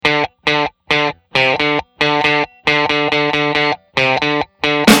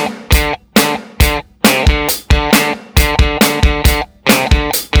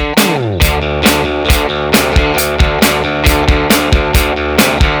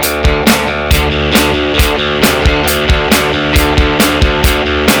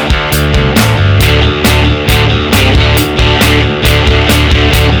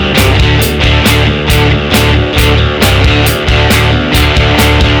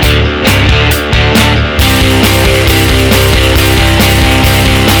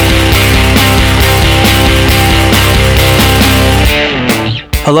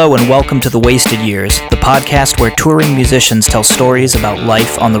Hello and welcome to The Wasted Years, the podcast where touring musicians tell stories about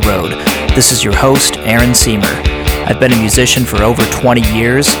life on the road. This is your host, Aaron Seymour. I've been a musician for over 20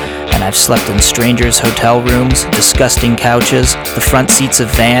 years, and I've slept in strangers' hotel rooms, disgusting couches, the front seats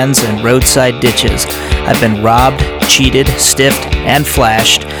of vans, and roadside ditches. I've been robbed, cheated, stiffed, and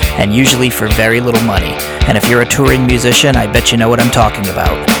flashed, and usually for very little money. And if you're a touring musician, I bet you know what I'm talking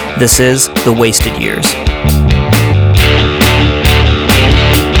about. This is The Wasted Years.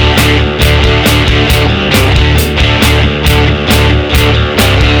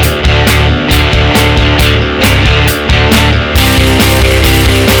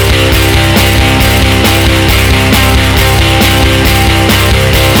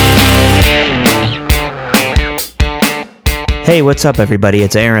 Hey, what's up, everybody?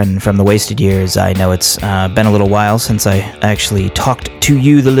 It's Aaron from The Wasted Years. I know it's been a little while since I actually talked to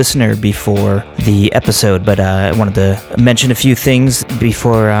you, the listener, before the episode, but I wanted to mention a few things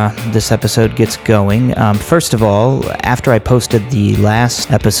before this episode gets going. First of all, after I posted the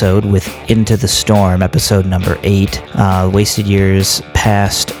last episode with Into the Storm, episode number 8, Wasted Years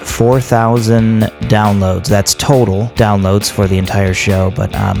passed 4,000 downloads. That's total downloads for the entire show,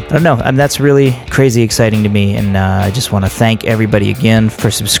 but I don't know. That's really crazy exciting to me, and I just want to thank everybody again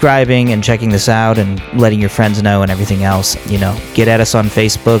for subscribing and checking this out and letting your friends know and everything else. You know, get at us on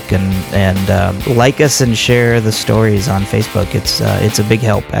Facebook and like us and share the stories on Facebook. It's a big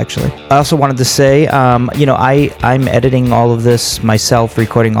help, actually. I also wanted to say, I'm editing all of this myself,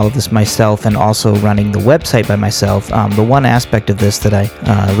 recording all of this myself, and also running the website by myself. The one aspect of this that I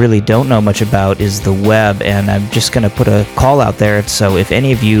really don't know much about is the web, and I'm just going to put a call out there. So if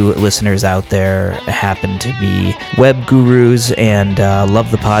any of you listeners out there happen to be web gurus and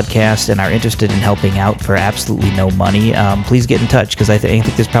love the podcast and are interested in helping out for absolutely no money, please get in touch, because I think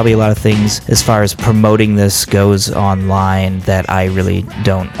there's probably a lot of things as far as promoting this goes online that I really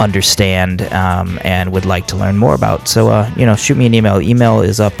don't understand and would like to learn more about. So, shoot me an email. Email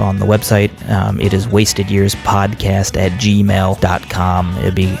is up on the website. It is wastedyearspodcast@gmail.com.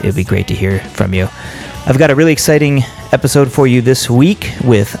 It'd be great to hear from you. I've got a really exciting episode for you this week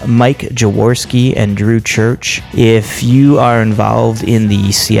with Mike Jaworski and Drew Church. If you are involved in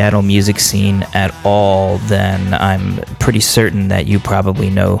the Seattle music scene at all, then I'm pretty certain that you probably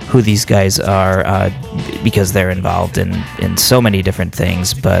know who these guys are because they're involved in so many different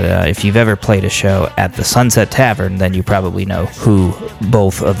things. But if you've ever played a show at the Sunset Tavern, then you probably know who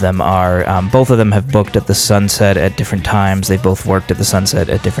both of them are. Both of them have booked at the Sunset at different times. They've both worked at the Sunset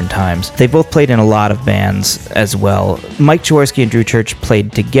at different times. They both played in a lot of bands as well. Mike Jaworski and Drew Church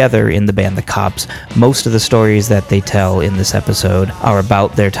played together in the band The Cops. Most of the stories that they tell in this episode are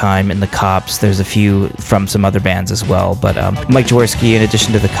about their time in The Cops. There's a few from some other bands as well, but Mike Jaworski, in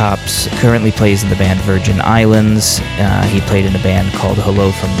addition to The Cops, currently plays in the band Virgin Islands. He played in a band called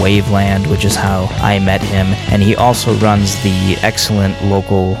Hello from Waveland, which is how I met him, and he also runs the excellent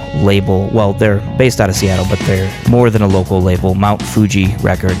local label. Well, they're based out of Seattle, but they're more than a local label, Mount Fuji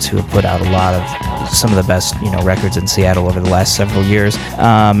Records, who have put out a lot of some of the best, records in Seattle over the last several years.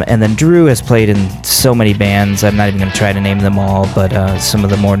 And then Drew has played in so many bands. I'm not even going to try to name them all, but some of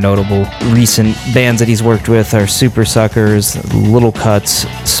the more notable recent bands that he's worked with are Super Suckers, Little Cuts,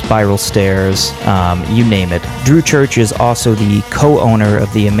 Spiral Stairs, you name it. Drew Church is also the co-owner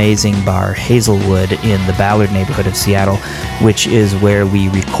of the amazing bar Hazelwood in the Ballard neighborhood of Seattle, which is where we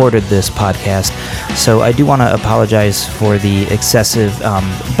recorded this podcast. So I do want to apologize for the excessive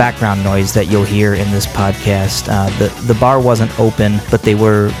background noise that you'll hear in this podcast. The bar wasn't open, but they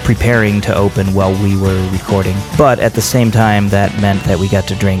were preparing to open while we were recording. But at the same time, that meant that we got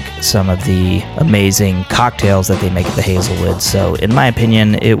to drink some of the amazing cocktails that they make at the Hazelwood. So in my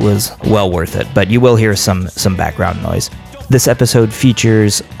opinion, it was well worth it. But you will hear some background noise. This episode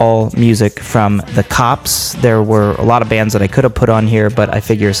features all music from The Cops. There were a lot of bands that I could have put on here, but I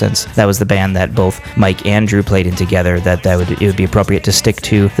figure since that was the band that both Mike and Drew played in together, it would be appropriate to stick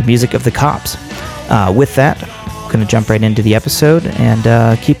to the music of The Cops. With that, I'm going to jump right into the episode and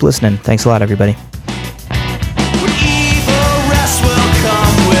keep listening. Thanks a lot, everybody.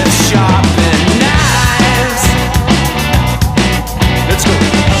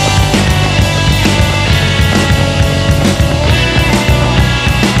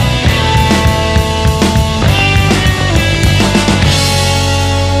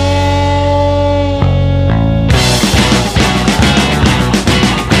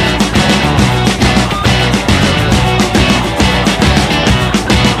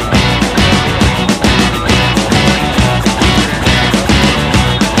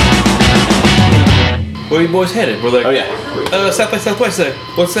 Where are you boys headed? We're like, oh yeah, South by Southwest.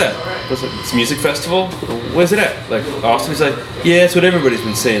 What's that? was like, it's a music festival? Where's it at? Like, Austin? He's like, yeah, it's what everybody's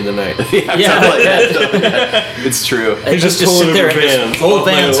been saying tonight. It's true. And just sit there and just pull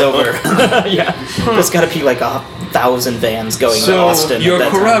vans over. There's got to be like 1,000 vans going to Austin. So you're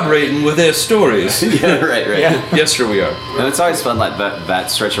corroborating with their stories. Right. Yeah. Yes, sir, we are. And it's always fun, like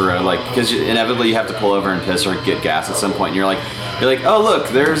that stretch of road, like because inevitably you have to pull over and piss or get gas at some point. And you're like, oh look,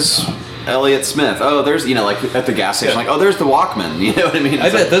 there's Elliott Smith. Oh, there's like at the gas station, like oh, there's the Walkman. You know what I mean? I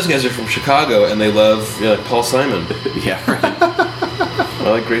bet those guys are from Chicago and they love like Paul Simon. Yeah, right. I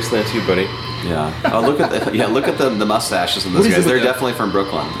like Graceland too, buddy. Yeah. Oh, look at the mustaches of those guys. They're definitely from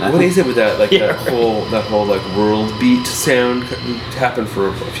Brooklyn. What is it with that? Like that whole like world beat sound happened for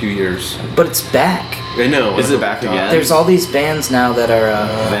a few years. But it's back. I know. Is it back again? There's all these bands now that are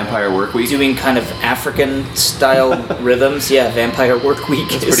Vampire Work Week doing kind of African style rhythms. Yeah, Vampire Work Week.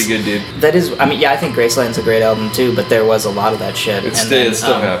 That's pretty good, dude. That is. I mean, yeah, I think Graceland's a great album too. But there was a lot of that shit. It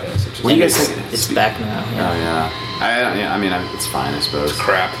still happens. What do you guys think? It's back now. Yeah. Oh yeah. I mean, it's fine, I suppose. It's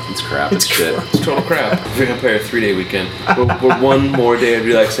crap. It's crap. It's shit. It's total crap. Vampire 3-day weekend. We're one more day of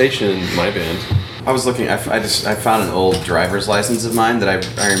relaxation in my band. I was looking. I found an old driver's license of mine that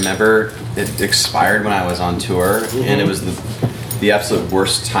I remember it expired when I was on tour, and it was the absolute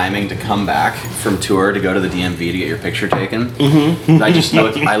worst timing to come back from tour to go to the DMV to get your picture taken. Mm-hmm.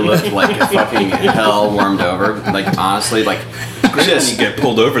 I looked like fucking hell warmed over. Like honestly, like. Just you get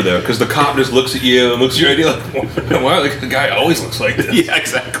pulled over though, because the cop just looks at you and looks at your ID like, "Wow, like the guy always looks like this." Yeah,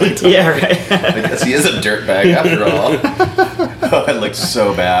 exactly. Yeah, right. I guess he is a dirtbag after all. Oh, I looked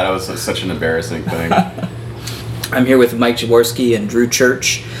so bad. It was such an embarrassing thing. I'm here with Mike Jaworski and Drew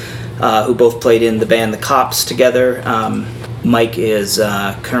Church, who both played in the band The Cops together. Mike is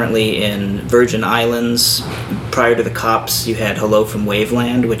currently in Virgin Islands. Prior to The Cops, you had Hello from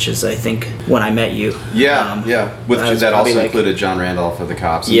Waveland, which is, I think, when I met you. Yeah. That also included John Randolph of The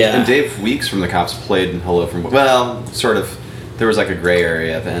Cops. And Dave Weeks from The Cops played in Hello from... Well, sort of... There was like a gray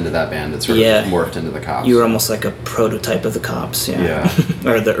area at the end of that band that sort of morphed into The Cops. You were almost like a prototype of The Cops, yeah.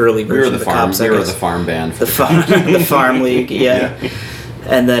 Or the early version of The Cops, We were the farm band. The farm league, yeah.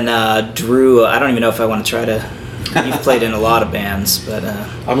 And then Drew, I don't even know if I want to try to... You've played in a lot of bands, but...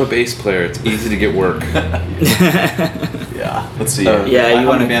 I'm a bass player. It's easy to get work. Yeah. Let's see. You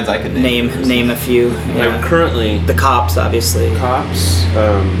want to bands I could name a few? Yeah. I'm currently... The Cops, obviously. Cops.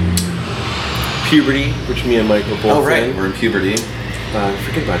 Puberty, which me and Mike were both in. Oh, right. We're in Puberty.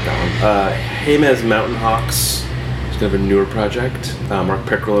 Forget about that one. Hamez Mountain Hawks. It's kind of a newer project. Mark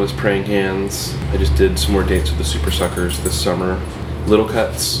Peckrell's Praying Hands. I just did some more dates with the Super Suckers this summer. Little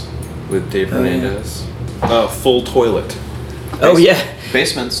Cuts with Dave Hernandez. Full Toilet. Oh, yeah.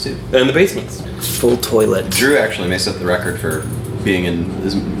 Basements, too. And the Basements. Full Toilet. Drew actually may set the record for being in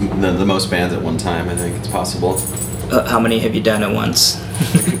the most bands at one time. I think it's possible. How many have you done at once?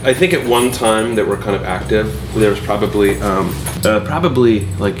 I think at one time that were kind of active, there was probably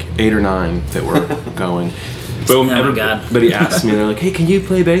like 8 or 9 that were going. But everybody asked me, they're like, "Hey, can you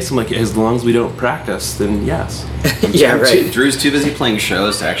play bass?" I'm like, "As long as we don't practice, then yes." Yeah, right. Drew's too busy playing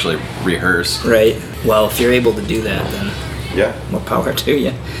shows to actually rehearse. Right. Well, if you're able to do that, then more power to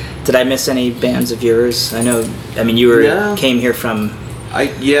you. Did I miss any bands of yours? I mean, you came here from... I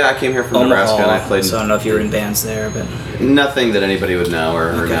came here from Omaha, Nebraska, and I played... So I don't know if you were in bands there, but... Nothing that anybody would know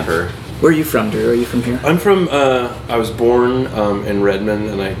or remember. Where are you from, Drew? Are you from here? I'm from... I was born in Redmond,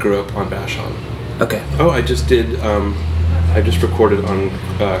 and I grew up on Vashon. Okay. Oh, I just did... I just recorded on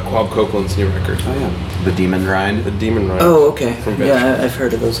Quab Copeland's new record. Oh, yeah. The Demon Ride. The Demon Ride. Oh, okay. Yeah, I've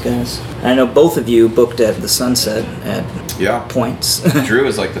heard of those guys. I know both of you booked at the Sunset at points. Drew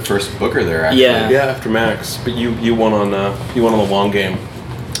was like the first booker there, actually. Yeah, after Max. But you won on the long game.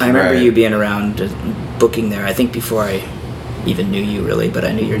 I remember you being around booking there. I think before I even knew you really, but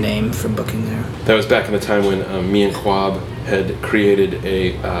I knew your name from booking there. That was back in the time when me and Quab had created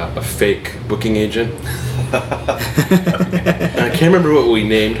a fake booking agent. I can't remember what we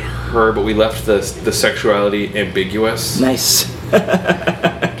named her, but we left the sexuality ambiguous. Nice.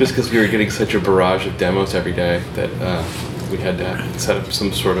 Just because we were getting such a barrage of demos every day that we had to set up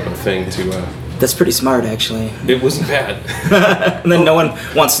some sort of a thing to... That's pretty smart, actually. It wasn't bad. And then no one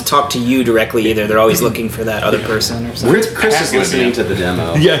wants to talk to you directly either. They're always looking for that other person or something. Chris is listening to the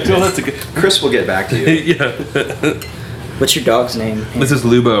demo. Yeah, no, that's a good... Chris will get back to you. Yeah. What's your dog's name? This is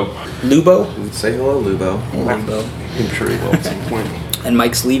Lubo. Lubo? Say hello, Lubo. Hey, Lubo. I'm sure he will at some point. And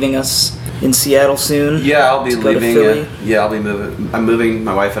Mike's leaving us in Seattle soon. Yeah, I'll be leaving. Philly. I'll be moving. I'm moving.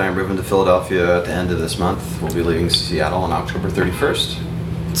 My wife and I are moving to Philadelphia at the end of this month. We'll be leaving Seattle on October 31st.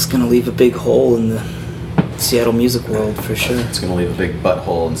 It's gonna leave a big hole in the Seattle music world for sure. It's gonna leave a big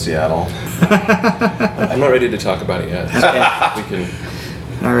butthole in Seattle. I'm not ready to talk about it yet. Okay. We can.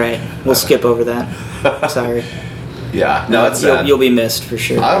 All right, we'll skip over that. Sorry. Yeah, no, it's you'll be missed for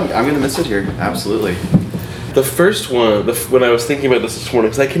sure. I'm gonna miss it here. Absolutely. The first one, when I was thinking about this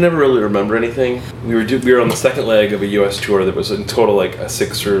morning, because I can never really remember anything. We were on the second leg of a U.S. tour that was in total like a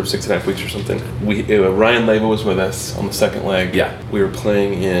 6 or 6.5 weeks or something. Ryan Leva was with us on the second leg. Yeah. We were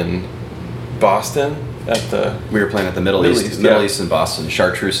playing in Boston We were playing at the Middle East in Boston,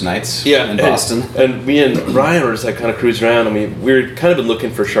 Chartreuse Nights. In Boston. And me and Ryan were just like kind of cruising around. I mean, we were kind of been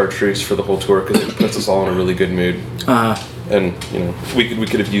looking for Chartreuse for the whole tour because it puts us all in a really good mood. And we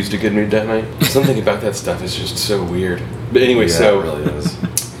could have used a good mood that night. Something about that stuff is just so weird. But anyway, it really is.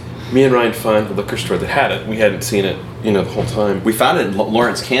 Me and Ryan find the liquor store that had it. We hadn't seen it, the whole time. We found it in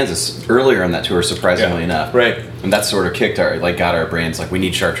Lawrence, Kansas, earlier on that tour, surprisingly enough. Right. And that sort of got our brains like, we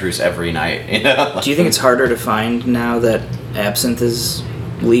need Chartreuse every night. Do you think it's harder to find now that absinthe is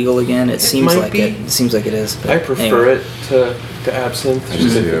legal again? It seems like it. It seems like it is. I prefer it to absinthe. I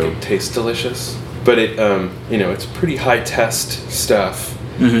just think it tastes delicious. But it's pretty high test stuff.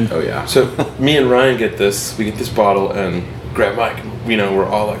 Mm-hmm. Oh yeah. So me and Ryan get this bottle and grab Mike. We're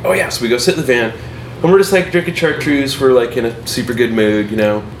all like, oh yeah. So we go sit in the van, and we're just like drinking Chartreuse. We're like in a super good mood.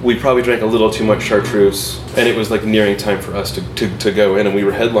 We probably drank a little too much Chartreuse, and it was like nearing time for us to go in, and we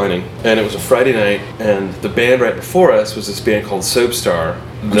were headlining. And it was a Friday night, and the band right before us was this band called Soapstar.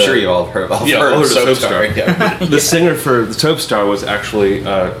 I'm sure you all heard of Soapstar. Yeah. The singer for the Soapstar was actually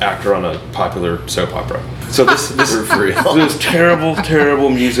an actor on a popular soap opera. So this was terrible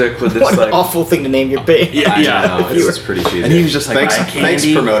music with this what an awful thing to name your band. Yeah, it's pretty cheesy. And he was just like,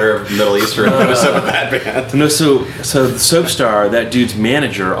 thanks promoter of Middle Eastern. Put us up with that band. No, so the Soapstar, that dude's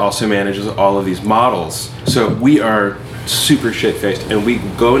manager also manages all of these models. So we are super shit-faced, and we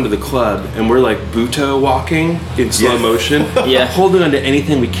go into the club, and we're like Buto walking in slow motion, holding on to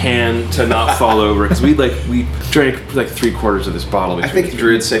anything we can to not fall over, because we drank like 3/4 of this bottle. I think,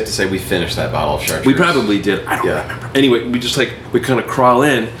 Drew, it's safe to say we finished that bottle of Chartreuse. We probably did. I don't remember. Anyway, we kind of crawl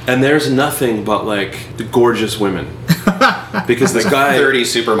in, and there's nothing but like the gorgeous women. Because this guy 30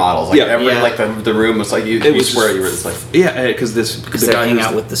 supermodels. Like the room was like you swear you were just like because they hang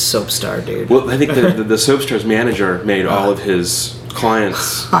out with the Soapstar dude. Well, I think the Soapstar's manager made all of his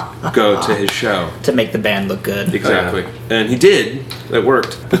clients go to his show to make the band look good. Exactly, and he did. It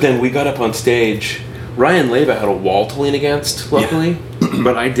worked. But then we got up on stage. Ryan Leva had a wall to lean against, luckily,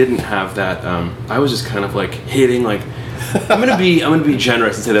 but I didn't have that. I was just kind of like hitting like. I'm gonna be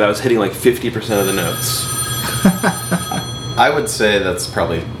generous and say that I was hitting like 50% of the notes. I would say that's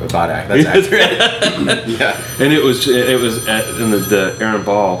probably about accurate. That's accurate. Yeah. And it was the Aaron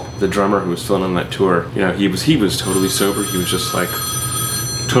Ball, the drummer who was filling on that tour. He was totally sober. He was just like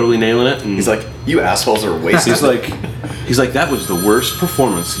totally nailing it. And he's like, you assholes are wasted. He's like, that was the worst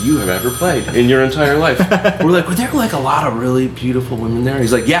performance you have ever played in your entire life. We're like, were there like a lot of really beautiful women there?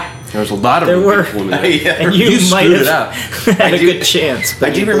 He's like, yeah, there was a lot of beautiful women there. And you might have had a good chance. I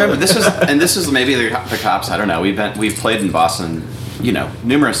do remember this was maybe the Cops. I don't know. We've played in Boston,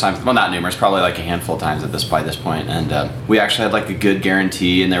 numerous times. Well, not numerous, probably like a handful of times by this point. And we actually had like a good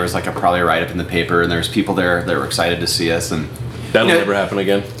guarantee, and there was like probably a write up in the paper, and there was people there that were excited to see us. And that'll never happen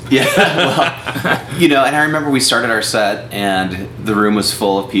again. Yeah, well, and I remember we started our set, and the room was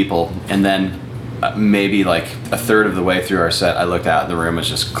full of people, and then maybe like a third of the way through our set, I looked out, and the room was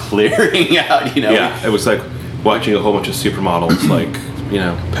just clearing out. Yeah, it was like watching a whole bunch of supermodels, like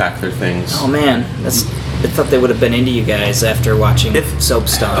pack their things. Oh man, I thought they would have been into you guys after watching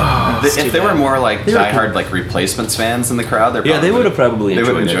Soapstar. If there were more like diehard like Replacements fans in the crowd, they would have probably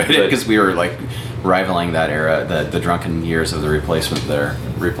enjoyed it because we were like rivaling that era, the drunken years of the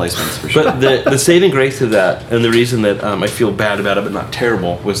Replacements for sure. But the saving grace of that, and the reason that I feel bad about it but not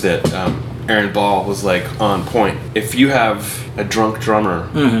terrible, was that Aaron Ball was like on point. If you have a drunk drummer,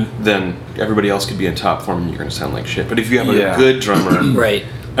 then everybody else could be in top form and you're going to sound like shit. But if you have a good drummer, right,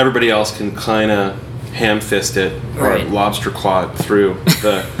 everybody else can kind of ham-fist it or lobster claw it through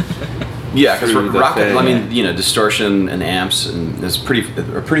the... Yeah, because rock, I mean, distortion and amps and is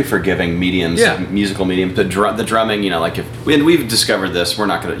pretty forgiving mediums, musical mediums. The drumming, we've discovered this, we're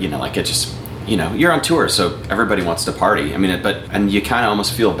not gonna, it just, you're on tour, so everybody wants to party. I mean, and you kind of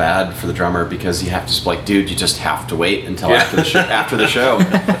almost feel bad for the drummer because you have to like, dude, you just have to wait until after the show.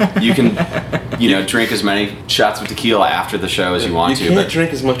 You can, drink as many shots of tequila after the show as you want to. You can't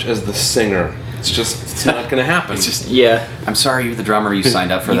drink as much as the singer. It's not going to happen. It's just, I'm sorry you're the drummer, you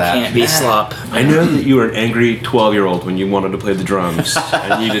signed up for that. You can't be slop. I know that you were an angry 12-year-old when you wanted to play the drums,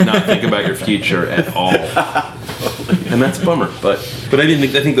 and you did not think about your future at all. And that's a bummer. But I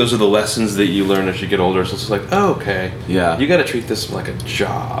think those are the lessons that you learn as you get older. So it's like, oh, okay. Yeah. You got to treat this like a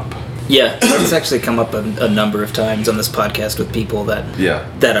job. Yeah, it's actually come up a number of times on this podcast with people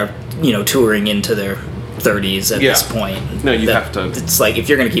that are touring into their 30s at this point. No, you have to. It's like if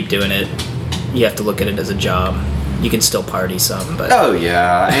you're going to keep doing it, you have to look at it as a job. You can still party some, but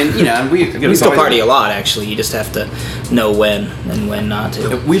and and we still party a lot. Actually, you just have to know when and when not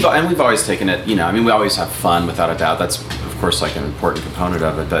to. We've always taken it. we always have fun without a doubt. That's of course like an important component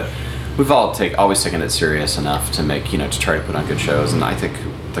of it, but we've always taken it serious enough to make to try to put on good shows, and I think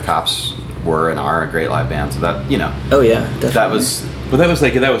the Cops were and are a great live band. So that Oh yeah, definitely.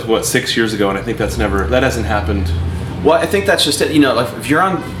 that was what, 6 years ago, and I think that hasn't happened. Well, I think that's just it. Like if you're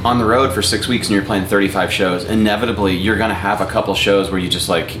on the road for 6 weeks and you're playing 35 shows, inevitably you're going to have a couple shows where you just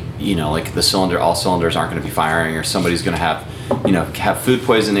like all cylinders aren't going to be firing, or somebody's going to have food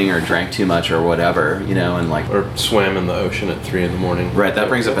poisoning or drank too much or whatever, and like or swam in the ocean at 3 a.m. Right, that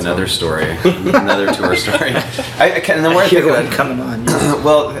brings up another story, another tour story. And then where coming on.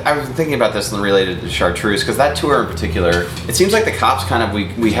 Well, I was thinking about this and related to Chartreuse, because that tour in particular, it seems like the Cops kind of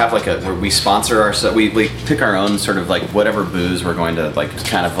we have like we sponsor ourselves, we pick our own sort of like whatever booze we're going to like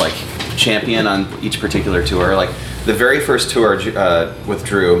kind of like champion on each particular tour. Like the very first tour with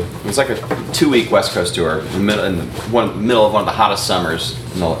Drew, it was like a 2-week West Coast tour in the middle of one of the hottest summers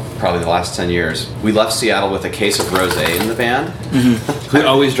in probably the last 10 years. We left Seattle with a case of rosé in the band. Mm-hmm. We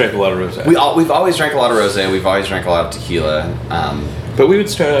always drank a lot of rosé. We've always drank a lot of rosé. We've always drank a lot of tequila. But we would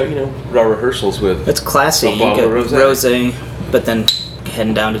start out, our rehearsals with it's classy. You get rosé, but then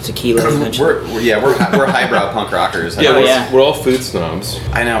heading down to tequila eventually. We're highbrow punk rockers. We're all food snobs.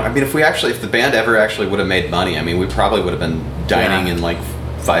 I know. I mean, if the band ever actually would have made money, I mean, we probably would have been dining in like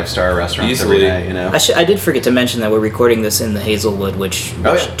 5-star restaurants easily. Every day. I did forget to mention that we're recording this in the Hazelwood, which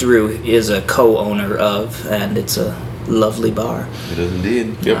Drew is a co-owner of, and it's a lovely bar. It is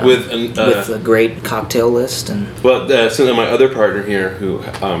indeed. Yeah, with a great cocktail list and. Well, so then my other partner here, who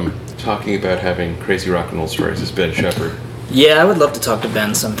talking about having crazy rock and roll stories, is Ben Shepherd. Yeah, I would love to talk to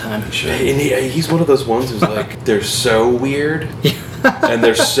Ben sometime. And he's one of those ones who's like, they're so weird and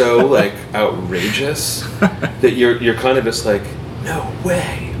they're so like outrageous that you're kind of just like, no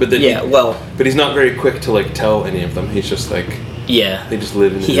way. But then but he's not very quick to like tell any of them. He's just like, they just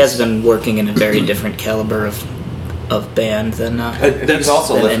live in. He has been working in a very different caliber of band than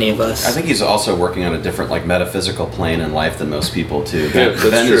any of us. I think he's also working on a different like metaphysical plane in life than most people too. Yeah,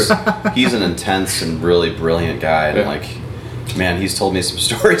 that's true. He's an intense and really brilliant guy, and like. Man, he's told me some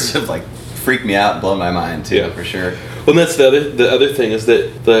stories that like freak me out and blow my mind too, for sure. Well, that's the other thing is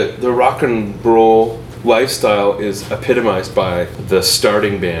that the rock and roll lifestyle is epitomized by the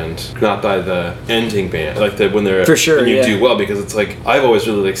starting band, not by the ending band. Like when they're for sure, when you do well, because it's like I've always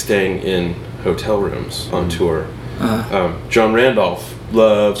really liked staying in hotel rooms on tour. John Randolph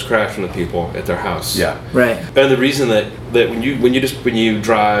loves crashing with people at their house. Yeah, right. And the reason that when you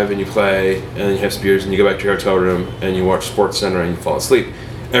drive and you play and you have some beers and you go back to your hotel room and you watch Sports Center and you fall asleep,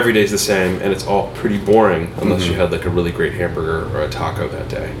 every day's the same and it's all pretty boring unless you had like a really great hamburger or a taco that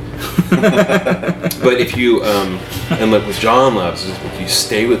day. But if you and like with John Labs, if you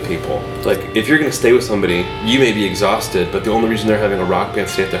stay with people, like if you're gonna stay with somebody, you may be exhausted, but the only reason they're having a rock band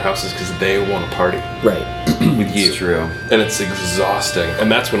stay at their house is because they want to party. Right. With you. It's true. And it's exhausting.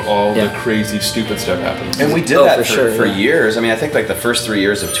 And that's when all the crazy, stupid stuff happens. And we did that for years. I mean, I think like the first 3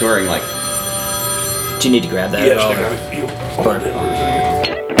 years of touring, like... Do you need to grab that at all?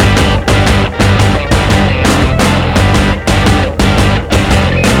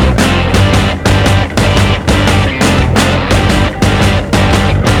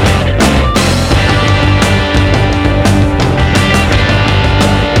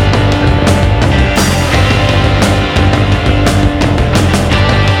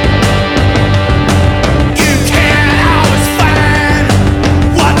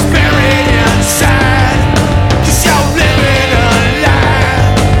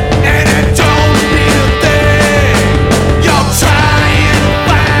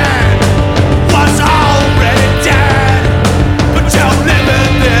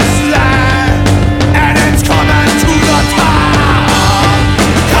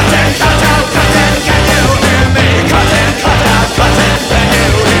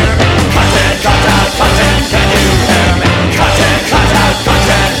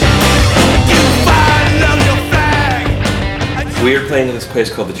 Place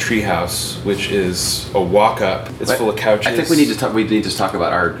called the Treehouse, which is a walk up. It's full of couches. I think we need to talk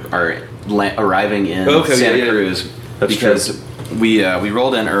about our arriving in Santa Cruz. That's because true. We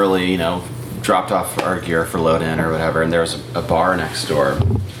rolled in early, dropped off our gear for load in or whatever, and there was a bar next door.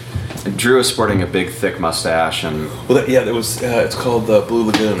 And Drew was sporting a big thick mustache and it was it's called the Blue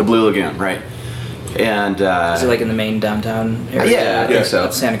Lagoon. The Blue Lagoon, right? And Is it like in the main downtown area? Yeah, I think so.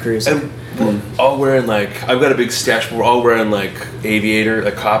 Of Santa Cruz. And we're all wearing like, I've got a big stash, but we're all wearing like aviator,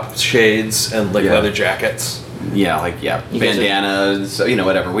 like cop shades and like leather jackets. Yeah, like bandanas,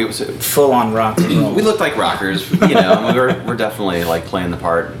 whatever. We full on rock and roll. We looked like rockers, we're definitely like playing the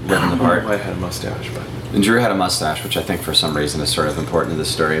part, living the part. I had a mustache, but and Drew had a mustache, which I think for some reason is sort of important to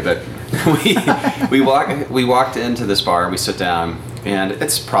this story. But we walked into this bar, we sit down, and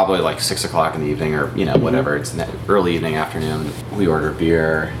it's probably like 6 o'clock in the evening, or whatever. It's early evening, afternoon. We order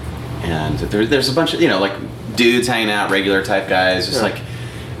beer, and there's a bunch of like dudes hanging out, regular type guys, just like.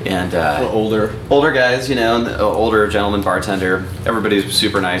 And older guys, and the older gentleman bartender. Everybody's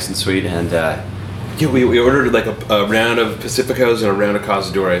super nice and sweet, and we ordered like a round of Pacificos and a round of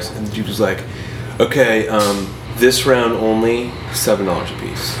Cazadores, and the dude was like, "Okay, this round only $7 a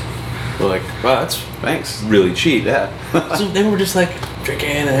piece." We're like, "Wow, thanks, really cheap." Yeah. So then we're just like drinking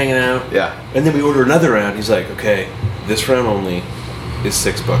and hanging out. Yeah. And then we order another round. He's like, "Okay, this round only is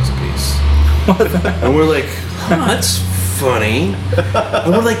 $6 a piece." And we're like, "That's funny."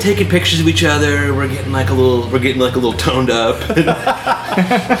 And we're like taking pictures of each other. We're getting like a little toned up.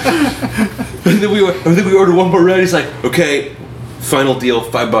 And then we ordered one more round. He's like, "Okay, final deal,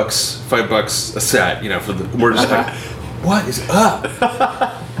 $5 a set." We're just like, "What is up?"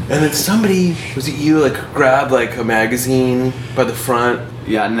 And then somebody, was it you, like grabbed like a magazine by the front?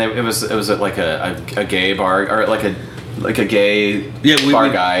 Yeah, and it was at like a gay bar, or like a gay bar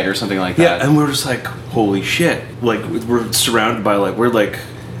guide or something like that. Yeah, and we were just like, holy shit. Like, we're surrounded by like, we're like,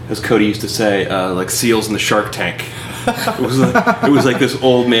 as Cody used to say, like seals in the Shark Tank. It was like this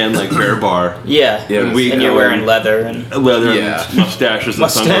old man like bear bar. Yeah, and you're wearing leather and mustaches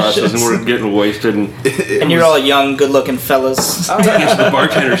and sunglasses, and we're getting wasted. And you're all young, good-looking fellas. Oh, yeah. So the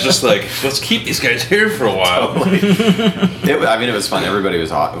bartender's just like, let's keep these guys here for a while. Totally. It was fun. Everybody was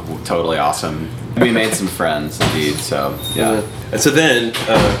totally awesome. We made some friends, indeed. So yeah. And so then,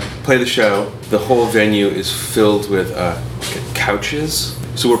 play the show. The whole venue is filled with couches.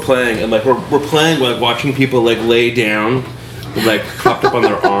 So we're playing, and like we're playing, like watching people like lay down, like propped up on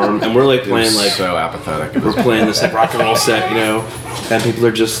their arm, and we're like playing like so apathetic. We're playing this like rock and roll set, and people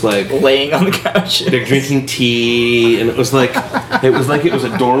are just like laying on the couch. They're drinking tea, and it was like it was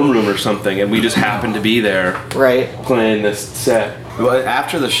a dorm room or something, and we just happened to be there, right, playing this set. Well,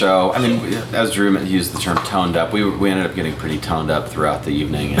 after the show, I mean, as Drew used the term "toned up," we ended up getting pretty toned up throughout the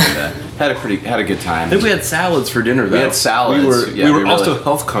evening, and had a good time. I think we had salads for dinner, though. We had salads. We were also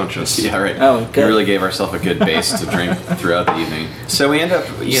health conscious. Yeah, right. Oh, good. We really gave ourselves a good base to drink throughout the evening. So we end up,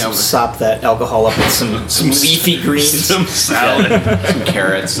 sop that alcohol up with some leafy greens, some salad, some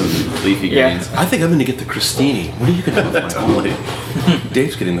carrots and leafy greens. I think I'm going to get the crostini. What are you going to have? Totally.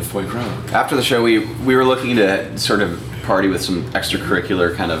 Dave's getting the foie gras. After the show, we were looking to sort of party with some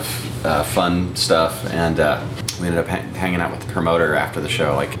extracurricular kind of fun stuff, and we ended up hanging out with the promoter after the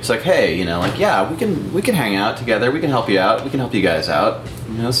show. Like, it's like, hey, we can hang out together. We can help you out. We can help you guys out.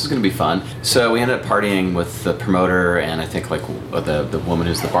 This is going to be fun. So we ended up partying with the promoter and I think like the woman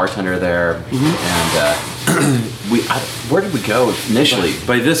who's the bartender there. Mm-hmm. And where did we go initially?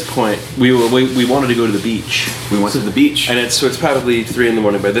 By this point, we wanted to go to the beach. We went to the beach, and it's probably 3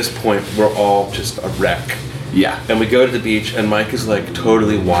 a.m. By this point, we're all just a wreck. Yeah. And we go to the beach, and Mike is like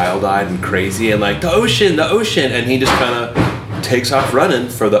totally wild-eyed and crazy, and like the ocean, and he just kind of takes off running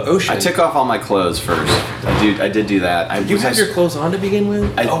for the ocean. I took off all my clothes first. I did do that. You had your clothes on to begin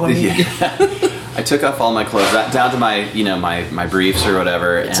with? I took off all my clothes down to my my briefs or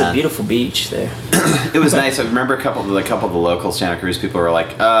whatever. It's a beautiful beach there. It was nice. I remember a couple of the local Santa Cruz people were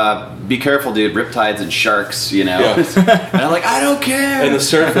like, "Be careful, dude! Riptides and sharks." Yeah. And I'm like, I don't care. And the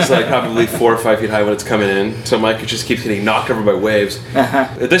surf is like probably 4 or 5 feet high when it's coming in, so Mike just keeps getting knocked over by waves.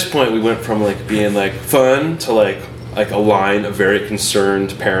 At this point, we went from like being like fun to like a line of very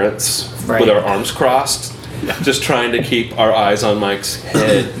concerned parents with our arms crossed. Just trying to keep our eyes on Mike's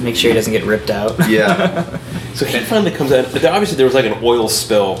head. Make sure he doesn't get ripped out. Yeah. So he finally comes out. Obviously, there was like an oil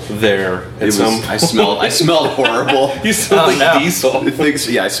spill there. I smelled horrible. You smelled diesel.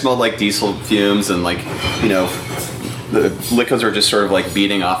 I smelled like diesel fumes, and like the liquids were just sort of like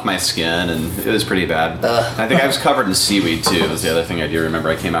beating off my skin, and it was pretty bad. I think I was covered in seaweed too. Was the other thing I do remember.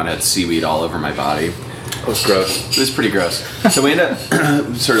 I came out and had seaweed all over my body. It was gross. It was pretty gross. So we ended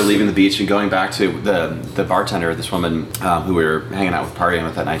up sort of leaving the beach and going back to the bartender, this woman who we were hanging out with, partying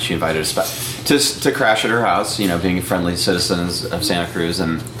with that night. She invited us back to crash at her house, being friendly citizens of Santa Cruz.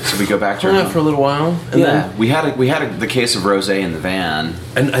 And so we go back to her home for a little while. And then we had the case of rosé in the van.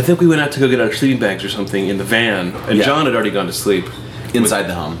 And I think we went out to go get our sleeping bags or something in the van. And John had already gone to sleep. Inside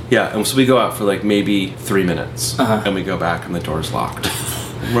the home. Yeah, and so we go out for like maybe 3 minutes. And we go back and the door's locked.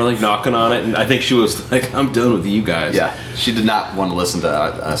 We're like knocking on it, and I think she was like, "I'm done with you guys." Yeah, she did not want to listen to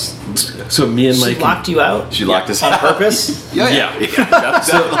us. So me and Mike She locked you out? She locked us On out. purpose? Yeah.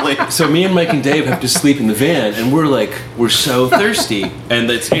 Definitely. So me and Mike and Dave have to sleep in the van, and we're so thirsty, and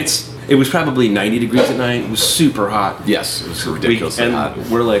it was probably 90 degrees at night. It was super hot. Yes, it was ridiculously hot.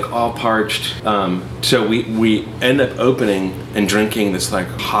 We're like all parched. So we end up opening and drinking this like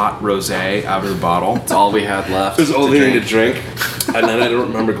hot rosé out of the bottle. It's all we had left. It was all we needed to drink, and then I don't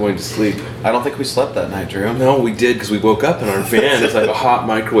remember going to sleep. I don't think we slept that night, Drew. No, we did because we woke up in our van. It's like a hot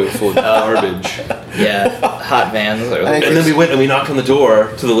microwave full of garbage. Yeah, hot vans. And then we went and we knocked on the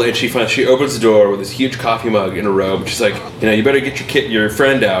door to the and she opens the door with this huge coffee mug in a robe. She's like, you better get your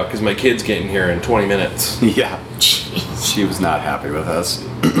friend out because my kid's getting here in 20 minutes. Yeah. She was not happy with us.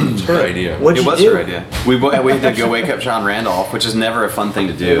 It's her idea. What'd It you was do? her idea. We had to go wake up John Randolph, which is never a fun thing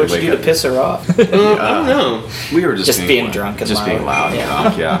to do. What'd you Wake do to up- piss her off? I don't know. We were just being drunk and just loud. being loud. Yeah.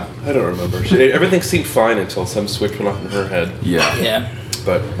 Drunk, yeah. I don't remember. Everything seemed fine until some switch went off in her head. Yeah. Yeah.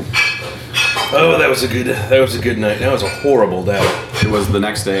 But that was a good night. That was a horrible day. It was the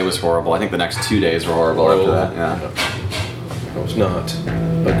next day was horrible. I think the next 2 days were horrible after that. Yeah. It was not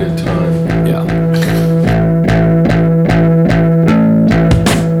a good time. Yeah.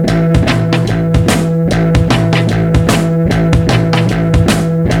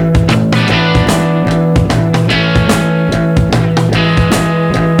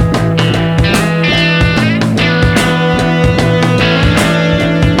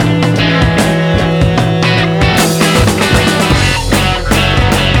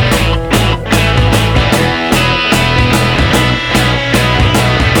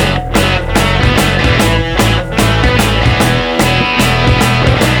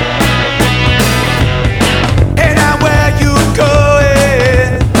 Hey now where you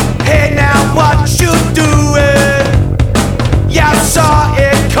going? Hey now what you doing? Yeah, I saw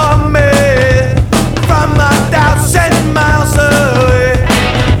it coming from 1,000 miles away.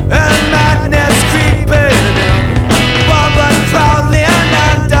 And madness creeping in, woman crawling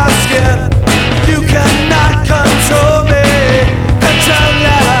under skin. You cannot control me, control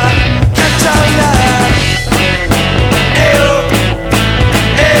her. Ayo,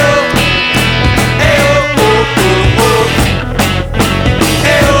 ayo.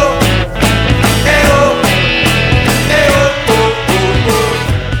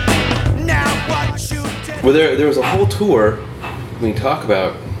 Well, there was a whole tour. We talk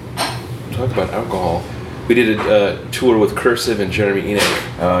about alcohol. We did a tour with Cursive and Jeremy Enoch,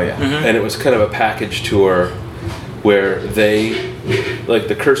 Oh yeah. and it was kind of a package tour where they, like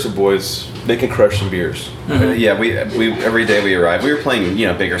the Cursive boys, they can crush some beers. Yeah, we every day we arrived. We were playing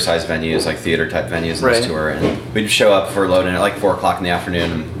bigger size venues like theater type venues in Right. this tour, and we'd show up for loading at like 4 o'clock in the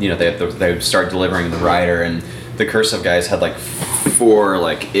afternoon, and they would start delivering the rider, and the Cursive guys had like 4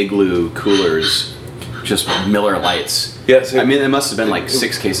 like igloo coolers, just Miller Lights. Yeah, so- I mean it must have been like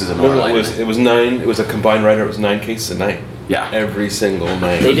 6 cases of Miller Lite. It was 9. It was a combined rider. It was 9 cases a night. Yeah. Every single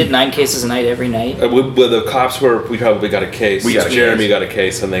night. They did 9 cases a night every night, Well, the cops we probably got a case. We got a Jeremy case. got a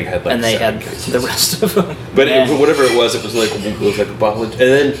case, and they had like and they 7 had cases. the rest of them. But Yeah. whatever it was like a bottle. And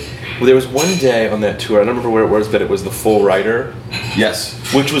then there was one day on that tour. I don't remember where it was, but it was the full rider, Yes.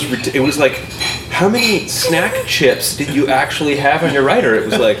 which was it was like, how many snack chips did you actually have on your rider? It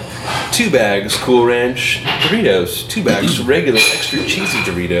was like 2 bags Cool Ranch Doritos, 2 bags regular extra cheesy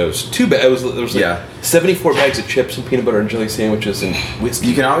Doritos, 2 bags. There was like Yeah. 74 bags of chips and peanut butter and jelly sandwiches and whiskey.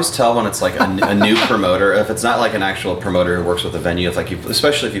 You can always tell when it's like a new promoter. If it's not like an actual promoter who works with a venue, if like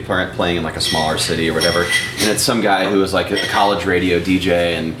especially if you aren't playing in like a smaller city or whatever, and it's some guy who is like a college radio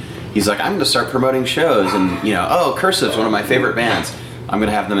DJ, and he's like, I'm going to start promoting shows, and Cursive's one of my favorite bands. I'm going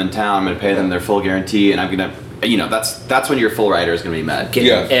to have them in town. I'm going to pay them their full guarantee, and I'm going to, that's when your full rider is going to be met. Get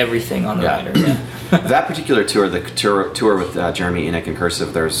Yeah. everything on the Yeah. rider. Yeah. That particular tour, the tour with Jeremy Enoch and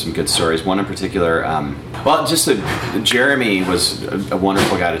Cursive, there's some good stories. One in particular, Jeremy was a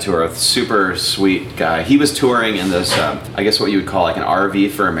wonderful guy to tour with, super sweet guy. He was touring in this, I guess what you would call like an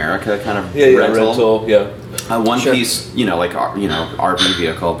RV for America kind of rental. Yeah. One Sure. piece, RV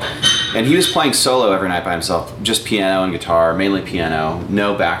vehicle. And he was playing solo every night by himself, just piano and guitar, mainly piano,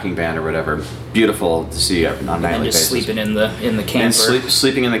 no backing band or whatever. Beautiful to see on a nightly And just basis. sleeping in the camper. And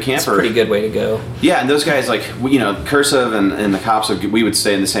sleeping in the It's camper. a pretty good way to go. Yeah, and those guys, like, Cursive and the cops, we would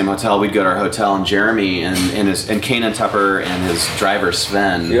stay in the same hotel. We'd go to our hotel, and Jeremy and Kanan Tupper and his driver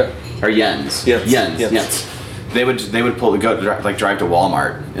Sven, Yeah. or Jens, Jens. They would drive to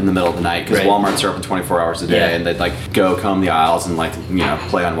Walmart in the middle of the night because Right. Walmarts are open 24 hours a day, Yeah. and they'd like go comb the aisles and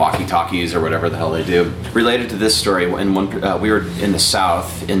play on walkie-talkies or whatever the hell they do. Related to this story, we were in the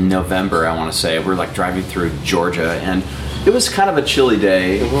South in November, I want to say. We're like driving through Georgia, and It was kind of a chilly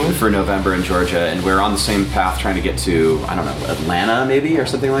day for November in Georgia, and we were on the same path trying to get to, I don't know, Atlanta maybe or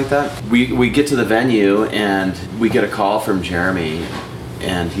something like that. We get to the venue and we get a call from Jeremy,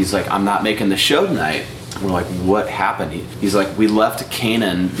 and he's like, I'm not making the show tonight. We're like, what happened? He's like, we left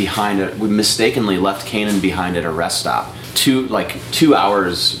Kanan behind it. We mistakenly left Kanan behind at a rest stop 2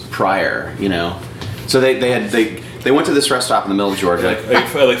 hours prior, you know. So they went to this rest stop in the middle of Georgia,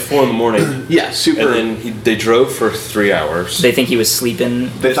 like 4 a.m. Yeah, super. And then they drove for 3 hours. They think he was sleeping.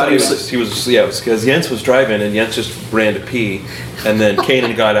 They thought he was. Yeah, because Jens was driving and Jens just ran to pee, and then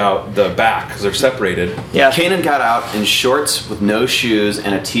Kanan got out the back because they're separated. Yeah. Kanan got out in shorts with no shoes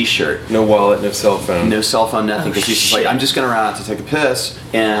and a t-shirt. No wallet, no cell phone. No cell phone, nothing. Because he's just like, I'm just gonna run out to take a piss,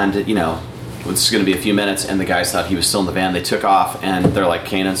 and you know, this is gonna be a few minutes. And the guys thought he was still in the van. They took off, and they're like,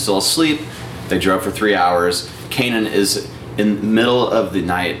 Kanan's still asleep. They drove for 3 hours. Kanan is in the middle of the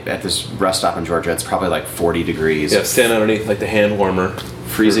night at this rest stop in Georgia. It's probably like 40 degrees. Yeah, standing underneath like the hand warmer,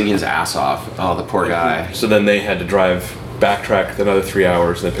 freezing his ass off. Oh, the poor guy. So then they had to backtrack another 3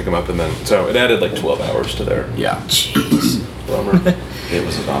 hours, and then pick him up, and then so it added like 12 hours to their Jeez. bummer. It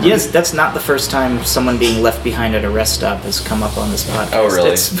was a bummer. Yes, that's not the first time someone being left behind at a rest stop has come up on this podcast. Oh,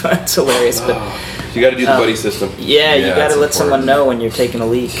 really? It's hilarious, but You got to do the buddy system. yeah, you got that's to let someone important. know when you're taking a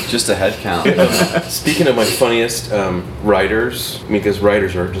leak. Just a head count. Speaking of my funniest writers, I mean, because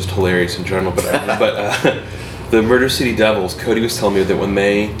writers are just hilarious in general, but the Murder City Devils, Cody was telling me that when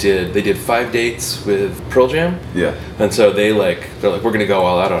they did 5 dates with Pearl Jam. Yeah. And so they're like, we're gonna go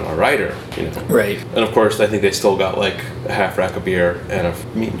all out on a writer, you know. Right. And of course, I think they still got like a half rack of beer and a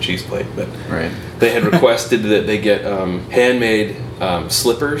meat and cheese plate, but Right. they had requested that they get handmade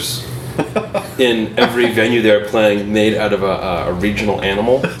slippers in every venue they were playing, made out of a regional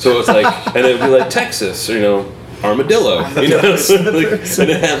animal. So it was like, and it would be like Texas, or, you know, armadillo. You know, and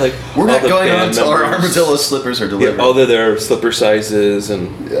it had like We're not all the going on band until our members. armadillo slippers are delivered. Yeah, all their slipper sizes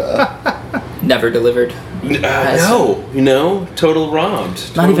and Never delivered. no, you know, total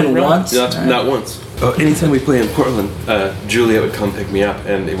robbed. Not Totally even robbed. once? Not once. Oh, anytime we play in Portland, Juliet would come pick me up,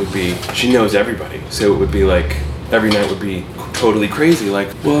 and it would be, she knows everybody, so it would be like, every night would be totally crazy, like,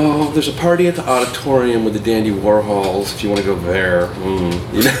 well, there's a party at the auditorium with the Dandy Warhols, if you want to go there.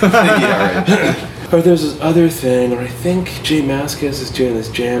 You know? Yeah, right. Or there's this other thing, or I think Jay Mascis is doing this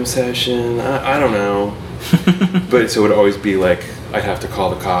jam session, I don't know. But so it would always be like, I'd have to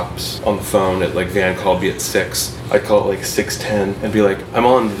call the cops on the phone at like van called me at 6. I'd call it like 6:10 and be like, I'm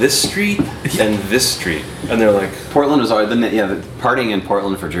on this street and this street. And they're like, Portland was always the partying in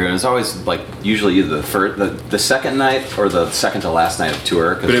Portland for Drew. It was always like usually either the second night or the second to last night of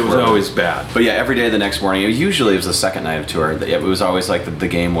tour. but it was always bad. But yeah, every day the next morning. Usually it was the second night of tour. It was always like the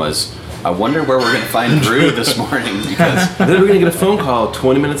game was. I wonder where we're gonna find Drew this morning because And then we're gonna get a phone call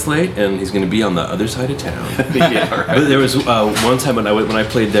 20 minutes late, and he's gonna be on the other side of town. yeah, right. But there was one time when I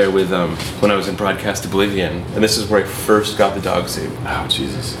played there with when I was in Broadcast Oblivion, and this is where I first got the dog suit. Oh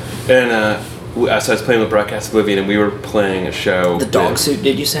Jesus! And so I was playing with Broadcast Oblivion, and we were playing a show. The dog with- suit,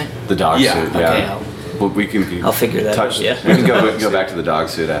 did you say? The dog Yeah. suit. Okay, Yeah. Well, we can. I'll figure that out, yeah. We can go back to the dog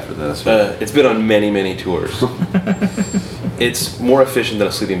suit after this. It's been on many tours. It's more efficient than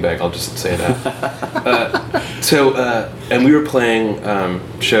a sleeping bag, I'll just say that. And we were playing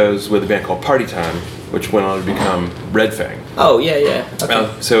shows with a band called Party Time, which went on to become Red Fang. Oh, yeah. Okay.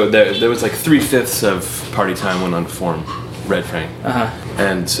 So there was like 3/5 of Party Time went on to form Red Fang.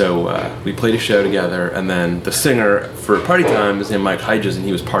 And so we played a show together, and then the singer for Party Time is named Mike Hedges, and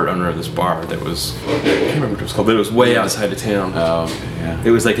he was part owner of this bar that was, I can't remember what it was called, but it was way outside of town. Oh, yeah.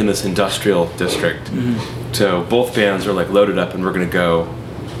 It was like in this industrial district. So both bands are like loaded up, and we're gonna go,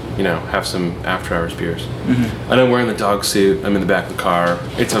 you know, have some after hours beers. And I'm wearing the dog suit. I'm in the back of the car.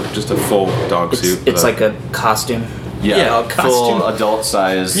 It's just a full dog suit. It's like a costume. Yeah, dog full costume. adult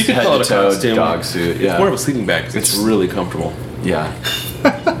size. You could head call it to a toe costume. dog suit. It's Yeah, more of a sleeping bag because it's really comfortable. yeah.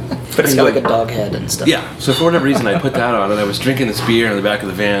 But it's got like a dog head and stuff. Yeah, so for whatever reason I put that on, and I was drinking this beer in the back of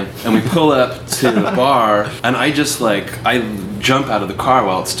the van, and we pull up to the bar, and I just I jump out of the car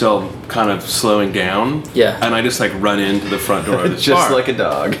while it's still kind of slowing down. Yeah. And I just like run into the front door of this Just bar like a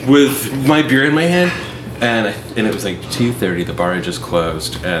dog. with my beer in my hand. And it was like 2:30. The bar had just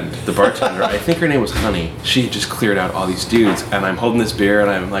closed, and the bartender, I think her name was Honey, she had just cleared out all these dudes, and I'm holding this beer, and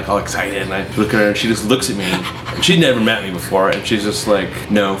I'm like all excited, and I look at her, and she just looks at me, and she'd never met me before, and she's just like,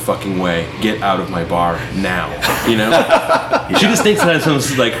 no fucking way, get out of my bar now, you know? She just thinks that I'm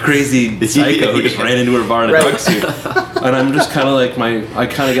some like crazy psycho who just ran into her bar in a Right. dog suit, and I'm just kind of like I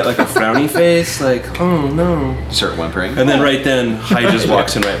kind of get like a frowny face, like, oh no. Start whimpering. And then right then, Hy just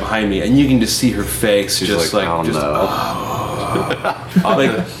walks in right behind me, and you can just see her face, just like, oh, just, no.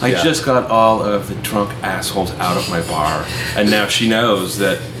 I just got all of the drunk assholes out of my bar, and now she knows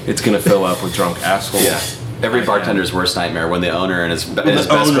that it's gonna fill up with drunk assholes. Yeah. Every bartender's worst nightmare when the owner and his best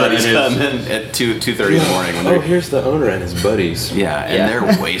buddies come in at 2:30 in the morning. When here's the owner and his buddies. Yeah, and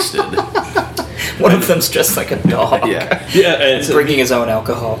they're wasted. One of them's dressed like a dog. Yeah. And Bringing his own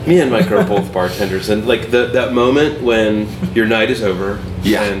alcohol. Me and Mike are both bartenders, and like that moment when your night is over,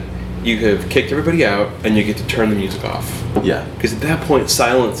 and you have kicked everybody out, and you get to turn the music off. Yeah. Because at that point,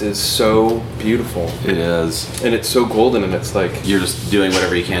 silence is so beautiful. It is. And it's so golden, and it's like you're just doing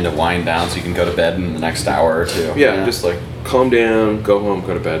whatever you can to wind down so you can go to bed in the next hour or two. Yeah, just like calm down, go home,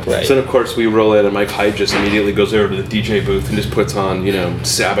 go to bed. Right. So then, of course, we roll in, and Mike Hyde just immediately goes over to the DJ booth and just puts on,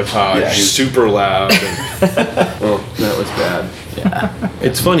 Sabotage, super loud. And, that was bad. Yeah.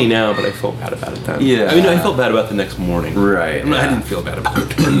 It's funny now, but I felt bad about it then. Yeah. I mean, I felt bad about the next morning. Right. I didn't feel bad about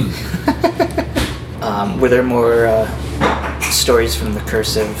it. Were there more stories from the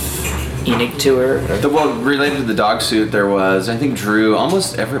Curse of Enoch tour? Well, related to the dog suit, there was, I think, Drew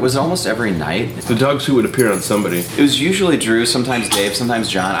almost every night. The dog suit would appear on somebody. It was usually Drew, sometimes Dave, sometimes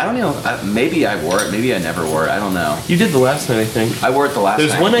John. I don't know. Maybe I wore it. Maybe I never wore it. I don't know. You did the last night, I think. I wore it the last night.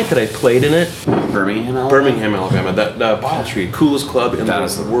 There's one night that I played in it. Birmingham, Alabama. That Bottle Tree, coolest club in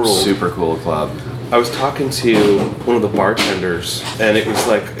the world. Super cool club. I was talking to one of the bartenders, and it was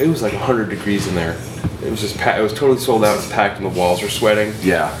like 100 degrees in there. It was just it was totally sold out. It was packed, and the walls were sweating.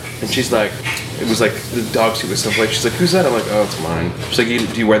 Yeah. And she's like, it was like the dog suit was someplace. She's like, "Who's that?" I'm like, "Oh, it's mine." She's like,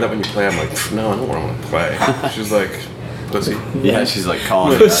 "Do you wear that when you play?" I'm like, "No, I don't wear it when I play." She's like, "Pussy." Yeah, she's like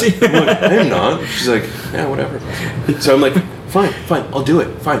calling Pussy. I'm like, "I'm not." She's like, "Yeah, whatever." So I'm like, "Fine, I'll do it.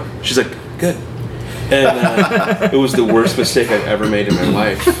 Fine." She's like, "Good." And it was the worst mistake I've ever made in my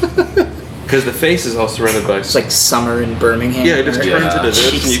life. Because the face is all surrounded by... It's like summer in Birmingham. Yeah, it just turns into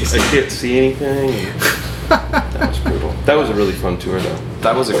this, Jesus. and I can't see anything. That was brutal. That was a really fun tour, though.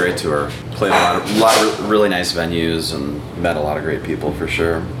 That was a great tour. Played a lot of really nice venues and met a lot of great people for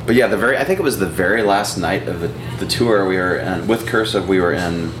sure. But yeah, I think it was the very last night of the tour we were in, with Cursive. We were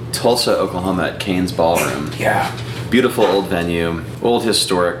in Tulsa, Oklahoma at Kane's Ballroom. Yeah. Beautiful old venue, old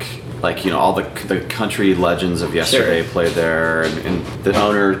historic. Like, all the country legends of yesterday played there, and the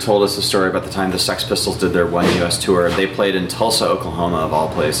owner told us a story about the time the Sex Pistols did their one U.S. tour. They played in Tulsa, Oklahoma, of all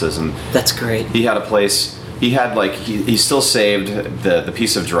places, and that's great. He had a place. He had he still saved the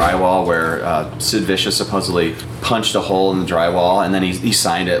piece of drywall where Sid Vicious supposedly punched a hole in the drywall, and then he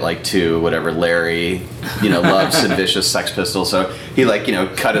signed it to whatever Larry, loves Sid Vicious, Sex Pistols. So he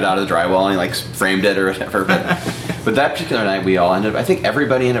cut it out of the drywall and he framed it or whatever. But that particular night we all ended up, I think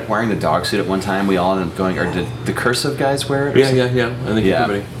everybody ended up wearing the dog suit at one time. We all ended up going, or did the Cursive guys wear it? Yeah. I think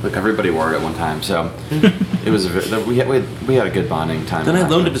everybody. Everybody wore it at one time. So it was we had a good bonding time. Then I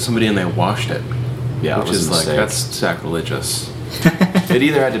loaned it to somebody and they washed it. Yeah, which is that's sacrilegious. It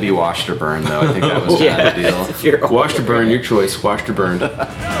either had to be washed or burned, though. I think that was kind of the deal. Washed or burned, your choice. Washed or burned. I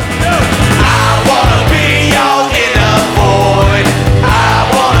wanna be your inner void. I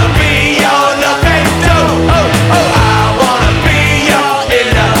wanna be your loving too. I wanna be your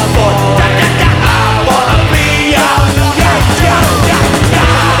inner void. I wanna be your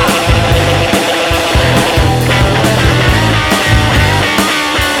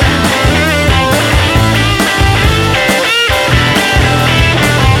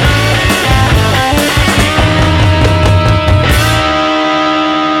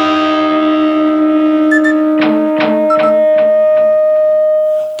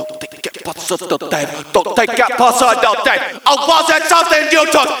Don't take it personal, I wasn't something you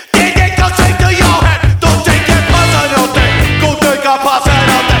took. It goes straight to your head. Don't take it personal, go take a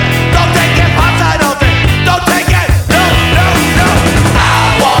personal thing. Don't take it personal, don't take it. No.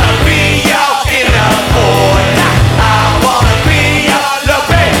 I wanna be your inner void. I wanna be your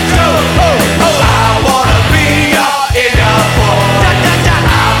loving too. I wanna be your inner void.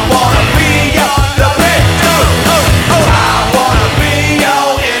 I wanna be your loving too. I wanna be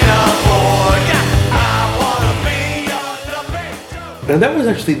your inner void. And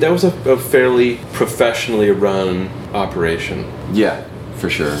that was a fairly professionally run operation. Yeah, for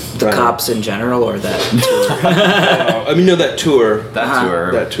sure. The cops in general, or that tour? That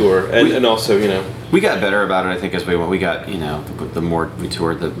tour. That tour. And also, we got better about it, I think, as we went. We got, the more we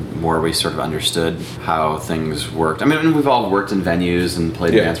toured, the more we sort of understood how things worked. I mean, we've all worked in venues and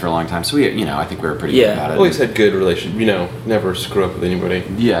played bands for a long time, so we, I think we were pretty good about it. Always had good relations. Never screw up with anybody.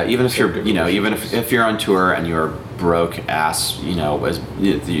 Yeah, even if you're, even if you're on tour and you're broke ass, you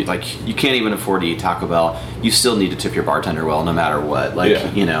can't even afford to eat Taco Bell, you still need to tip your bartender well, no matter what.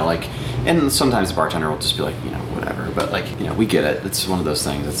 And sometimes the bartender will just be like, whatever. but like, we get it. It's one of those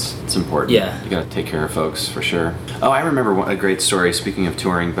things. It's important. Yeah. You got to take care of folks for sure. Oh, I remember a great story. Speaking of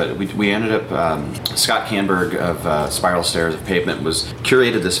touring, but we ended up Scott Canberg of Spiral Stairs of Pavement was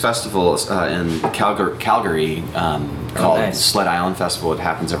curated this festival in Calgary. Called nice. Sled Island Festival. It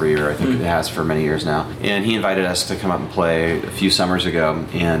happens every year. I think it has for many years now. And he invited us to come up and play a few summers ago,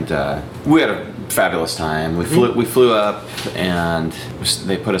 and we had a fabulous time. We flew up, and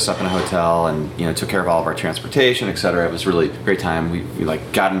they put us up in a hotel, and took care of all of our transportation, etc. It was really a great time. We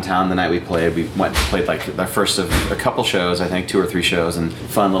like got in town the night we played. We went and played like the first of a couple shows, I think 2 or 3 shows, and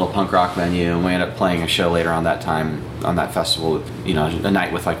fun little punk rock venue. And we ended up playing a show later on that time on that festival. A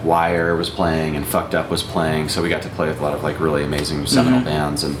night with like Wire was playing and Fucked Up was playing, so we got to play with a lot of like really amazing seminal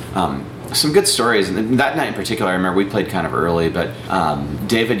bands and. Some good stories, and that night in particular, I remember we played kind of early, but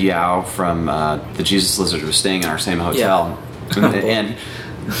David Yao from the Jesus Lizard was staying in our same hotel, and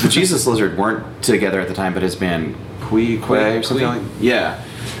the Jesus Lizard weren't together at the time, but his band Kui or something like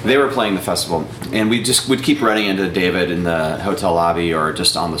they were playing the festival, and we'd keep running into David in the hotel lobby or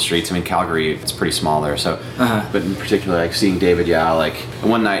just on the streets. I mean, Calgary, it's pretty small there, so but in particular, like seeing David Yao, like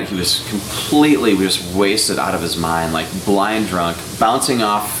one night he was completely just wasted out of his mind, like blind drunk, bouncing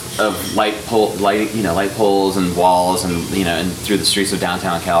off of light poles and walls and and through the streets of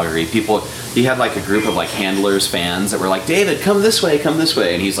downtown Calgary. He had like a group of like handlers, fans that were like, David, come this way,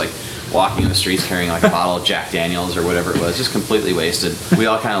 and he's like walking in the streets carrying like a bottle of Jack Daniels or whatever it was, just completely wasted. We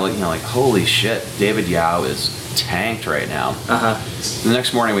all kind of like holy shit, David Yao is tanked right now. The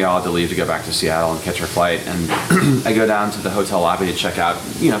next morning we all had to leave to go back to Seattle and catch our flight, and I go down to the hotel lobby to check out,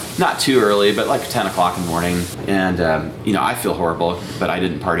 not too early, but like 10 o'clock in the morning, and I feel horrible, but I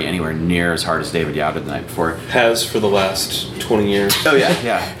didn't party anywhere near as hard as David Yao did the night before. Has for the last 20 years. Oh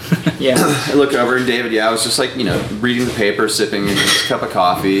yeah. I look over and David Yao was just like, reading the paper, sipping his cup of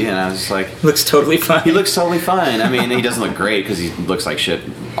coffee, and I was just like, looks totally fine. He looks totally fine. I mean, he doesn't look great because he looks like shit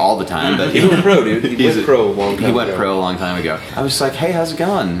all the time, but he went pro, dude. He went pro a long time ago. He went pro a long time ago. I was like, hey, how's it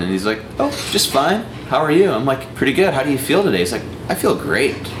going? And he's like, oh, just fine. How are you? I'm like, pretty good. How do you feel today? He's like, I feel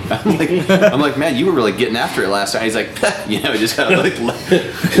great. I'm like, man, you were really getting after it last night. He's like, just kind of like,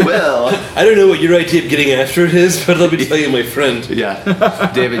 well. I don't know what your idea of getting after it is, but let me tell you, my friend.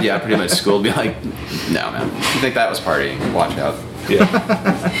 Yeah. David, pretty much schooled me like, no, man. You think that was partying? Watch out. Yeah.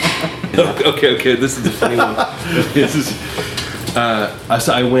 Okay. This is the funny one. This is.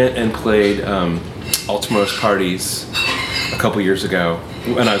 So I went and played Ultimost Parties a couple years ago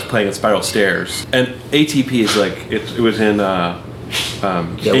when I was playing at Spiral Stairs, and ATP is like it was in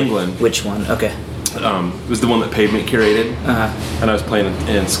England. Which one? Okay. It was the one that Pavement curated, and I was playing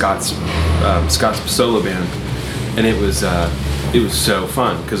in Scott's solo band, and it was so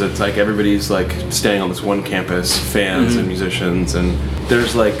fun because it's like everybody's like staying on this one campus, fans and musicians, and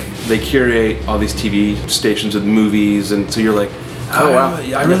there's like they curate all these TV stations with movies, and so you're like, oh wow,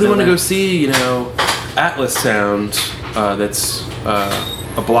 I really want to go see Atlas Sound that's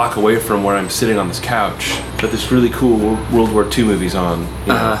a block away from where I'm sitting on this couch, but this really cool World War II movie's on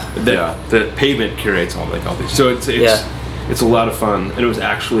that Pavement curates all these, so it's a lot of fun, and it was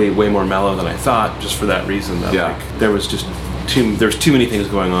actually way more mellow than I thought, just for that reason that like there's too many things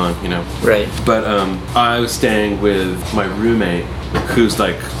going on, right. But I was staying with my roommate, who's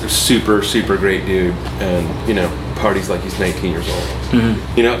like a super great dude, and parties like he's 19 years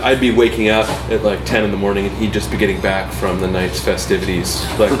old. I'd be waking up at like 10 in the morning, and he'd just be getting back from the night's festivities,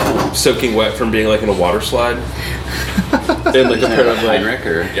 like soaking wet from being like in a water slide, in like a pair of like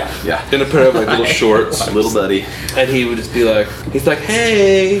in a pair of like little shorts, little buddy, and he would just be like, he's like,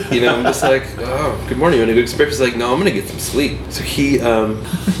 hey, I'm just like, oh, good morning, you want to go experience? He's like, no, I'm gonna get some sleep. So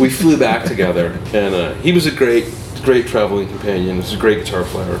we flew back together, and he was a great traveling companion. He was a great guitar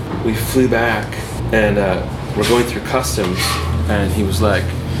player. We flew back, and we're going through customs, and he was like,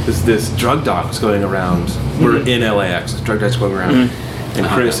 this drug dog's going around. We're in LAX, drug dog's going around, and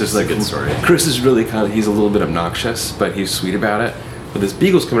Chris is like, good story. Chris is really he's a little bit obnoxious, but he's sweet about it. But this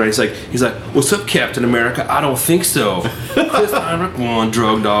beagle's coming around, he's like, what's up, Captain America? I don't think so. Chris Heinrich 1,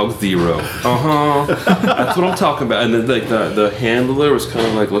 drug dog 0. That's what I'm talking about. And then like the handler was kind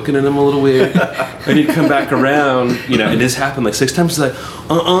of like looking at him a little weird, and he'd come back around, and this happened like 6 times. He's like,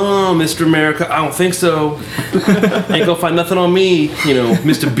 Mr. America, I don't think so. Ain't gonna find nothing on me,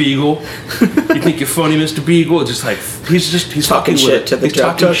 Mr. Beagle. You think you're funny, Mr. Beagle? It's just like he's talking shit to the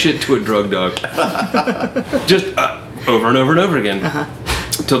drug dog. Shit to a drug dog. Just over and over and over again.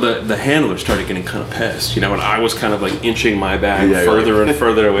 Until the handler started getting kind of pissed, and I was kind of like inching my bag further and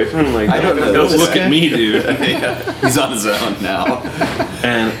further away from him, like, I don't know, don't look at me, dude. He's on his own now.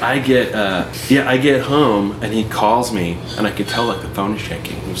 And I get home, and he calls me, and I could tell like the phone is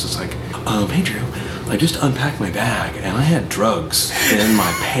shaking. He was just like, hey Drew, I just unpacked my bag and I had drugs in my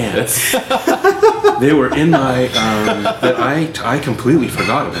pants. They were in my that I completely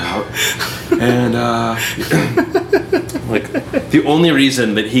forgot about, and like the only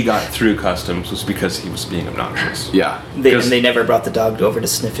reason that he got through customs was because he was being obnoxious. Yeah. And they never brought the dog over to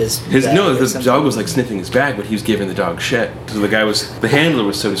sniff his bag No, or the something? dog was like sniffing his bag, but he was giving the dog shit. So the handler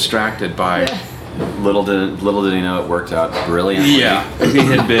was so distracted by. Little did he know it worked out brilliantly. Yeah, if he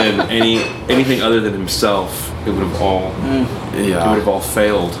had been anything other than himself, it would have all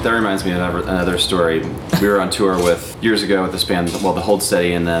failed. That reminds me of another story. We were on tour years ago with this band, well, the Hold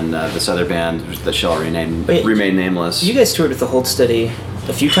Steady, and then this other band that shall remain nameless. You guys toured with the Hold Steady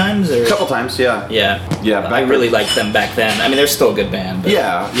a few times, or A couple times, yeah. Yeah. Yeah, I really liked them back then. I mean, they're still a good band. But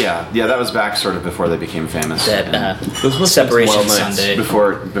Yeah. That was back sort of before they became famous. That Those must have been Separation wild nights. Sunday.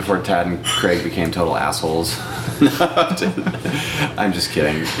 Before Tad and Craig became total assholes. I'm just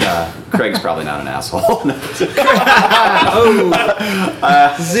kidding. Craig's probably not an asshole.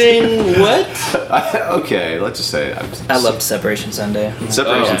 Zing! What? Okay, let's just say I loved Separation Sunday.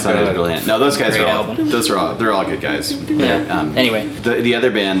 Separation Sunday is God. brilliant. No, those guys Great are all. album. They're all good guys. Yeah. Anyway. the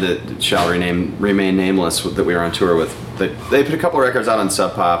other band that shall remain nameless that we were on tour with, they put a couple records out on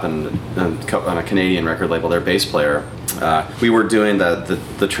Sub Pop and on a Canadian record label. Their bass player. We were doing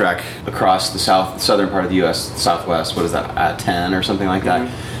the trek across the southern part of the U.S. Southwest. What is that? 10 or something like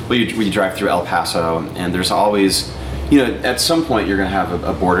that. We drive through El Paso, and there's always. At some point you're going to have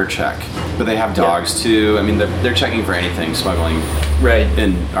a border check, but they have dogs too. I mean, they're checking for anything, smuggling, Right.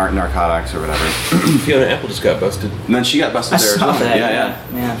 in narcotics or whatever. Fiona Apple just got busted. And then she got busted there as saw well. that.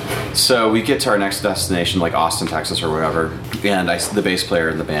 Yeah. So we get to our next destination, like Austin, Texas, or whatever, and the bass player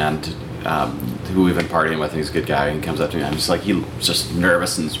in the band, who we've been partying with, and he's a good guy, and he comes up to me. I'm just like, he's just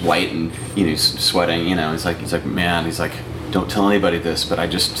nervous and he's white and he's sweating. He's like, man, he's like, don't tell anybody this, but I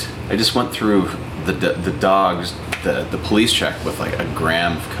just went through the dogs. The police check with like a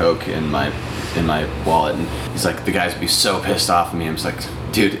gram of coke in my wallet, and he's like, the guys would be so pissed off at me. I'm just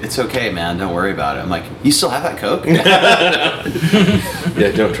like, dude, it's okay, man, don't worry about it. I'm like, you still have that coke?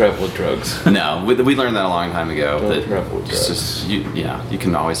 Yeah, don't travel with drugs. No, we learned that a long time ago. Don't travel with it's drugs. just you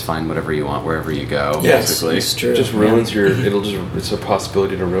can always find whatever you want wherever you go. Yes, basically. it's true. It just ruins it's a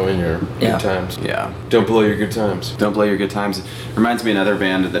possibility to ruin your good times. Yeah. Don't blow your good times. Don't blow your good times. Reminds me of another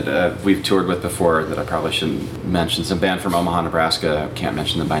band that we've toured with before that I probably shouldn't mention. It's a band from Omaha, Nebraska. I can't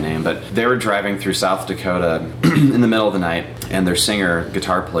mention them by name, but they were driving through South Dakota in the middle of the night, and their singer,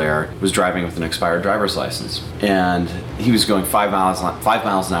 guitar player, was driving with an expired driver's license, and he was going 5 miles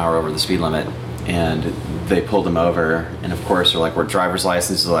an hour over the speed limit. And they pulled him over, and of course they're like, "We're driver's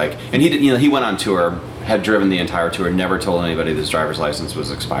license." Like, and he went on tour, had driven the entire tour, never told anybody that his driver's license was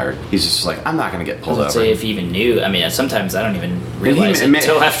expired. He's just like, "I'm not going to get pulled over." Say if he even knew. I mean, sometimes I don't even realize it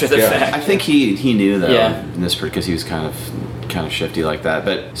until after the fact. I think he knew though, Yeah. in this because he was kind of shifty like that.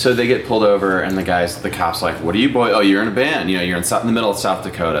 But so they get pulled over, and the cops like, "What are you boy? Oh, you're in a band. You're in the middle of South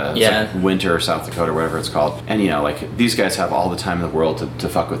Dakota. It's like winter South Dakota, whatever it's called." And like these guys have all the time in the world to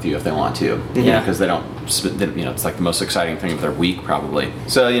fuck with you if they want to. Because they don't. It's like the most exciting thing of their week probably.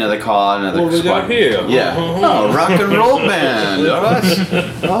 So they call out another squad. Here. Yeah. Oh, rock and roll band.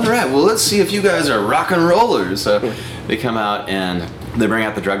 All right. Well, let's see if you guys are rock and rollers. So they come out and they bring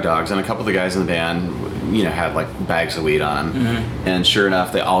out the drug dogs, and a couple of the guys in the band, had like bags of weed on them. Mm-hmm. And sure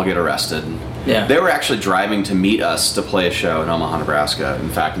enough, they all get arrested. Yeah. They were actually driving to meet us to play a show in Omaha, Nebraska, in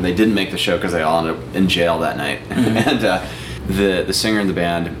fact, and they didn't make the show because they all ended up in jail that night. Mm-hmm. And the singer in the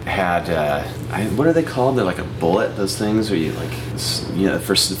band had what are they called? They're like a bullet. Those things where you like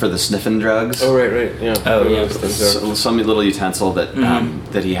for the sniffing drugs. Oh right, yeah. Oh yeah. Some little utensil that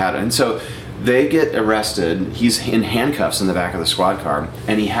that he had, and so. They get arrested. He's in handcuffs in the back of the squad car,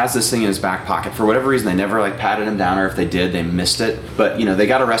 and he has this thing in his back pocket. For whatever reason, they never like patted him down, or if they did, they missed it. But they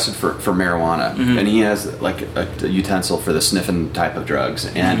got arrested for marijuana, and he has like a utensil for the sniffing type of drugs,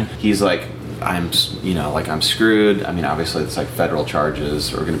 and he's like, I'm screwed. I mean, obviously it's like federal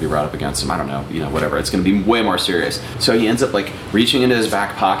charges are going to be brought up against him. I don't know, whatever. It's going to be way more serious. So he ends up like reaching into his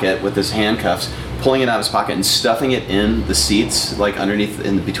back pocket with his handcuffs, pulling it out of his pocket and stuffing it in the seats, like underneath,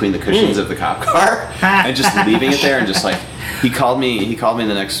 in between the cushions of the cop car, and just leaving it there. And just like he called me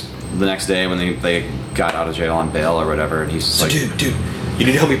the next day when they got out of jail on bail or whatever, and he's just like, dude. You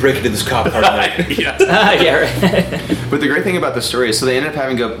need to help me break into this cop car tonight. Yeah. Yeah, right. But the great thing about the story is, so they ended up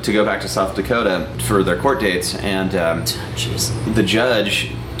having to go back to South Dakota for their court dates, and the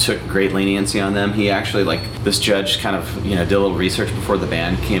judge took great leniency on them. He actually, this judge kind of, did a little research before the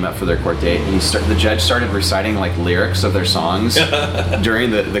band came up for their court date, and the judge started reciting lyrics of their songs during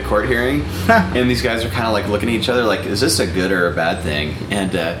the court hearing, and these guys are kind of looking at each other like, is this a good or a bad thing?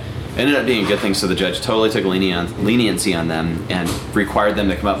 And ended up being a good thing. So the judge totally took leniency on them and required them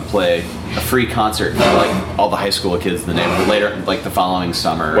to come up and play a free concert for like all the high school kids in the neighborhood later, like the following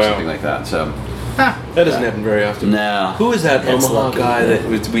summer or something like that. So that doesn't happen very often. no. Who is that Omaha guy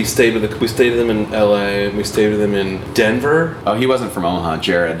that we stayed with? We stayed with him in L.A. and we stayed with him in Denver. Oh, he wasn't from Omaha,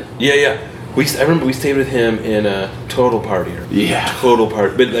 Jared. Yeah. I remember we stayed with him in a Total Party. Yeah. Total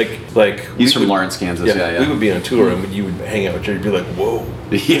Party. But like he's from Lawrence, Kansas. Yeah. We would be on a tour and you would hang out with Jared. You'd be like, whoa.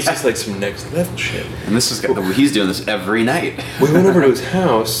 This is like some next level shit. And he's doing this every night. We went over to his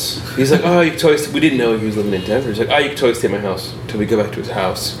house. He's like, oh, you can totally we didn't know he was living in Denver. He's like, oh, you can totally stay at my house until we go back to his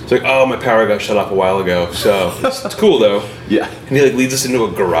house. It's like, oh, my power got shut off a while ago. So it's cool though. Yeah. And he like leads us into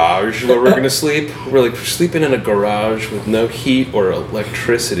a garage where we're gonna sleep. We're like sleeping in a garage with no heat or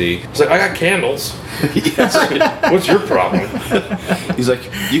electricity. He's like, I got candles. What's your problem? He's like,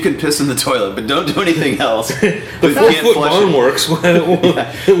 you can piss in the toilet, but don't do anything else. The 4-foot lawn works.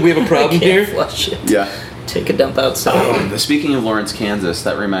 We have a problem here. Flush it. Yeah. Take a dump outside. Speaking of Lawrence, Kansas,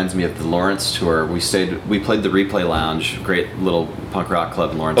 that reminds me of the Lawrence tour. We played the Replay Lounge, great little punk rock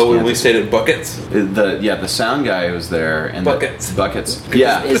club in Lawrence, Oh, Kansas. we stayed at Buckets? The sound guy was there. And Buckets. Buckets.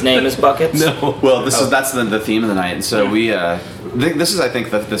 Yeah. His name is Buckets? No. Well, that's the theme of the night. And so we this is, I think,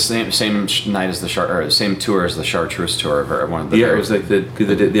 the same night as same tour as the Chartreuse tour of one of the. Yeah, it was like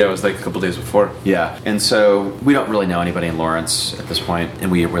it was like a couple days before. Yeah, and so we don't really know anybody in Lawrence at this point,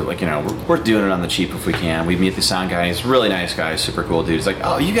 and we're like, we're doing it on the cheap if we can. We meet the sound guy. He's a really nice guy, super cool dude. He's like,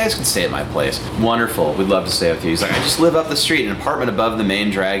 oh, you guys can stay at my place. Wonderful. We'd love to stay with you. He's like, I just live up the street, an apartment above the main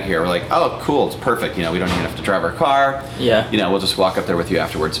drag here. We're like, oh, cool. It's perfect. We don't even have to drive our car. Yeah. We'll just walk up there with you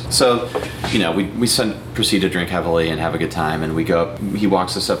afterwards. So, we proceed to drink heavily and have a good time, and we go up. He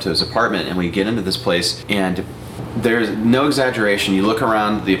walks us up to his apartment, and we get into this place, and there's no exaggeration. You look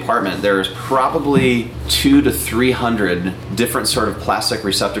around the apartment, there's probably 200 to 300 different sort of plastic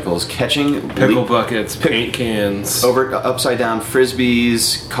receptacles catching Pickle buckets, paint cans, upside down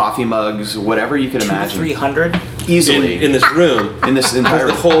frisbees, coffee mugs, whatever you could imagine. 300 easily in this room. In this entire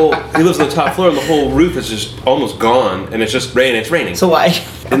he lives on the top floor, and the whole roof is just almost gone, and it's just raining. It's raining. So why?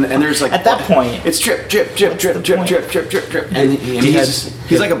 And there's like at that point, it's drip, drip, drip, drip, drip, drip, drip, drip, drip. And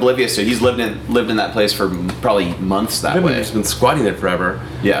he's like oblivious to it. He's lived in that place for probably months that way. He's been squatting there forever.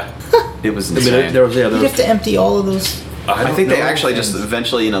 Yeah, it was insane. you have to empty all of those. I think they actually just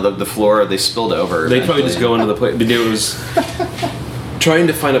eventually, the floor, they spilled over. They probably just go into the place. It was trying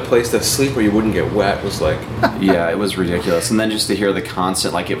to find a place to sleep where you wouldn't get wet was like. Yeah, it was ridiculous. And then just to hear the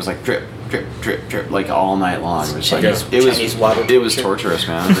constant, like it was like drip, drip, drip, drip, like all night long. It was Chinese it was torturous,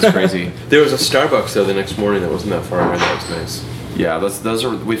 man. It was crazy. There was a Starbucks though the next morning that wasn't that far away. That was nice. Yeah, those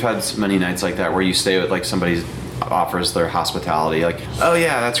are. We've had many nights like that where you stay with like somebody's offers their hospitality, like, oh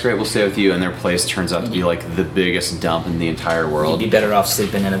yeah, that's great, we'll stay with you, and their place turns out to be like the biggest dump in the entire world. You'd be better off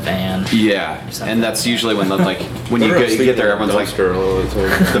sleeping in a van. Yeah, and that's usually when when you get there, everyone's like,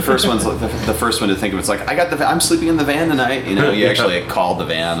 the first one to think of it's like, I'm sleeping in the van tonight. You actually called the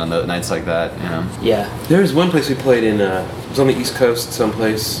van on the nights like that. Yeah. There's one place we played in. It was on the East Coast,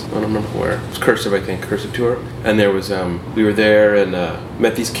 someplace. I don't remember where. It was Cursive, I think, Cursive Tour. And there was, we were there and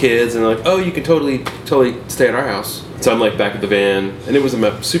met these kids, and they're like, oh, you can totally stay at our house. So I'm like back at the van, and it was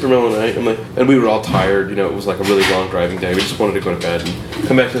a super mellow night. And we were all tired. It was like a really long driving day. We just wanted to go to bed and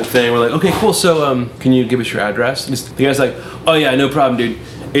come back to the thing. We're like, okay, cool. So can you give us your address? And the guy's like, oh yeah, no problem, dude.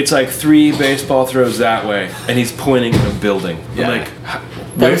 It's like 3 baseball throws that way, and he's pointing at a building. Yeah. I'm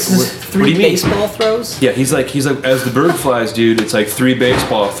like, three baseball throws? Yeah, he's like, as the bird flies, dude, it's like 3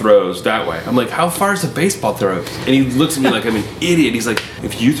 baseball throws that way. I'm like, how far is a baseball throw? And he looks at me like I'm an idiot. He's like,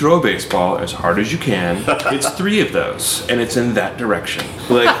 if you throw a baseball as hard as you can, it's 3 of those, and it's in that direction.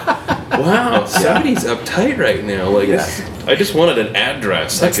 Like, wow, somebody's uptight right now. Like, I just wanted an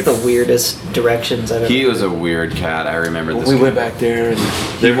address. That's the weirdest directions I've ever. He was a weird cat. I remember this. We went back there, and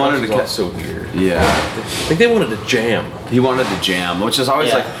they wanted to. So weird. Yeah, like they wanted to jam. He wanted to jam, which is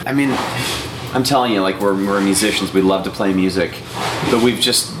always like. I mean, I'm telling you, like we're musicians. We love to play music, but we've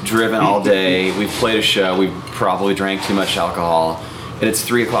just driven all day. We've played a show. We've probably drank too much alcohol. And it's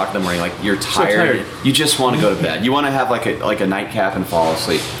 3 o'clock in the morning. Like you're tired. So tired. You just want to go to bed. You want to have like a nightcap and fall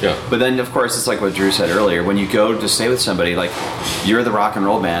asleep. Yeah. But then of course it's like what Drew said earlier. When you go to stay with somebody, like you're the rock and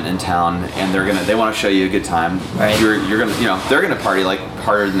roll band in town, and they want to show you a good time. Right. You're gonna they're gonna party like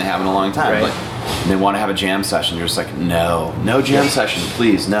harder than they have in a long time. Right. But they want to have a jam session. You're just like, no jam session,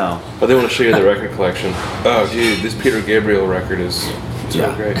 please, no. But they want to show you the record collection. Oh, dude, this Peter Gabriel record is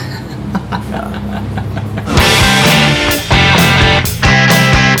so great.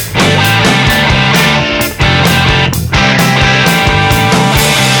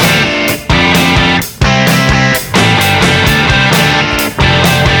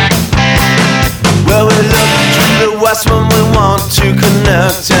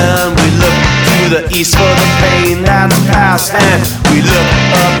 just turn. We look to the east for the pain that's past, and we look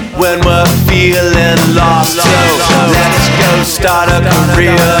up when we're feeling lost. So let's go start a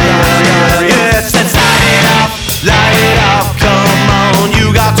career. Yes, let's light it up, come on.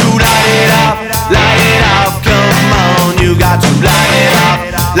 You got to light it up, come on. You got to light it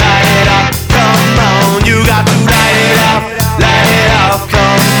up, come on. You got to light it up,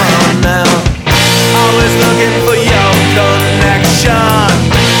 come on now. Always looking for your connection.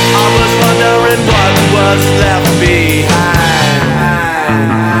 I was wondering what was left behind.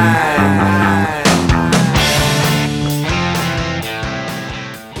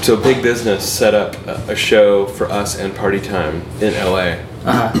 So Big Business set up a show for us and Party Time in LA.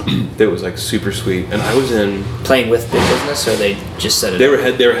 That was like super sweet, and I was in Playing with Big Business, or they just set it They up? were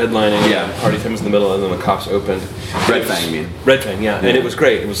headlining. Yeah, Party Time was in the middle, and then the Cops opened. Red Fang, you mean? Red Fang, yeah, and it was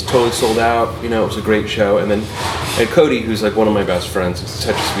great. It was totally sold out. You know, it was a great show. And Cody, who's like one of my best friends, he's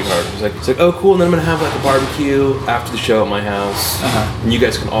such a sweetheart. He's like, oh cool. And then I'm gonna have like a barbecue after the show at my house, and you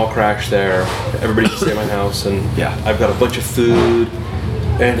guys can all crash there. Everybody can stay at my house, and I've got a bunch of food.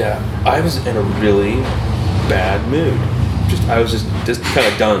 And I was in a really bad mood. I was just kind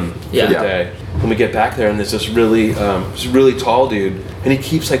of done for the day. When we get back there, and there's this really tall dude, and he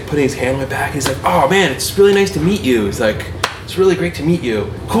keeps like putting his hand on my back. He's like, "Oh man, it's really nice to meet you." He's like, "It's really great to meet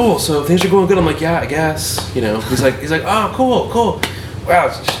you." Cool. So things are going good. I'm like, "Yeah, I guess." You know. He's like, "Oh, cool. Wow.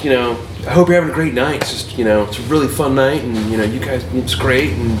 It's just, I hope you're having a great night. It's just, it's a really fun night, and you guys, it's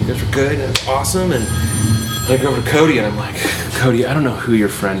great, and you guys were good, and it's awesome." And I go over to Cody, and I'm like, "Cody, I don't know who your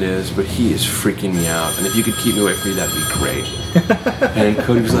friend is, but he is freaking me out. And if you could keep me away from me, that'd be great." And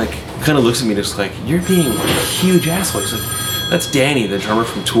Cody was like, kind of looks at me just like, "You're being a huge asshole." He's like, "That's Danny, the drummer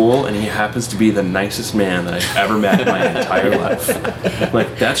from Tool, and he happens to be the nicest man that I've ever met in my entire life.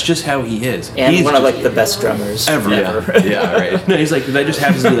 Like, that's just how he is. And he's one of like the best drummers ever. Yeah, right. No, he's like, that just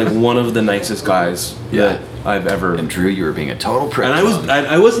happens to be like one of the nicest guys that I've ever." And Drew, you were being a total prick. And I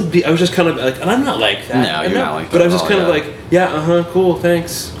was just kind of like, and I'm not like that. No, you're not like that. But I was just kind of like, cool,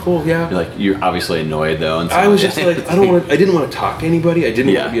 thanks, cool, yeah. You're obviously annoyed though. And I was just like, I didn't want to talk to anybody. I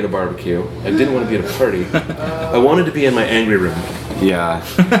didn't want to be at a barbecue. I didn't want to be at a party. I wanted to be in my angry room. Yeah.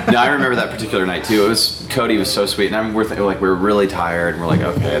 No, I remember that particular night too. Cody was so sweet, and we were really tired, and we're like,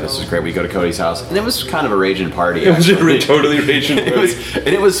 okay, this is great. We go to Cody's house, and it was kind of a raging party. It was a totally raging party.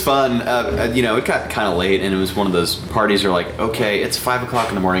 It was fun. It got kind of late, and it was one of those parties where like, okay, it's 5 o'clock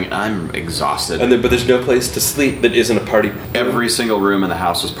in the morning, and I'm exhausted. But there's no place to sleep that isn't a party. Every single room in the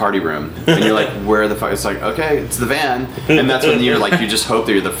house was party room, and you're like, where the fuck? It's like, okay, it's the van, and that's when you're like, you just hope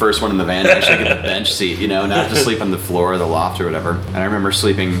that you're the first one in the van to actually get the bench seat, not have to sleep on the floor or the loft or whatever. And I remember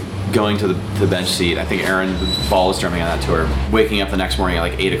going to the bench seat. I think Aaron Ball was drumming on that tour. Waking up the next morning at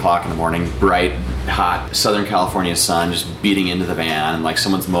like 8 o'clock in the morning, bright, hot Southern California sun just beating into the van, and like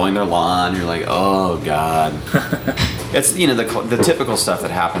someone's mowing their lawn. You're like, oh god. It's the typical stuff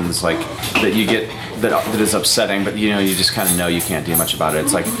that happens, like that you get that is upsetting, but you just kind of know you can't do much about it.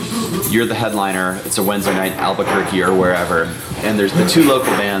 It's like you're the headliner. It's a Wednesday night in Albuquerque or wherever, and there's the two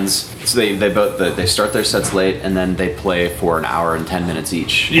local bands. So they start their sets late, and then they play for an hour and 10 minutes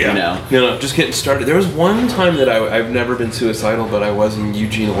each. Yeah. No, just getting started. There was one time that I've never been suicidal, but I was in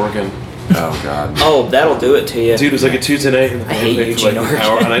Eugene, Oregon. Oh god. Oh, that'll do it to you. Dude, it was like a Tuesday night, and I hate Eugene, like an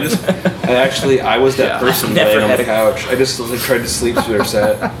hour, and I was that person laying on the had couch. I just tried to sleep through their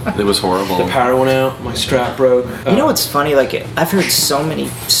set. It was horrible. The power went out. My strap broke. You know what's funny? Like, I've heard so many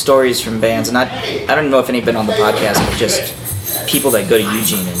stories from bands, and I don't know if any been on the podcast, but just people that go to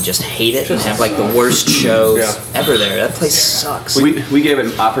Eugene and just hate it and have like the worst shows ever there. That place sucks. We gave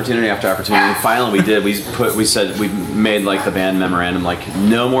it opportunity after opportunity. And finally, we did. We made like the band memorandum, like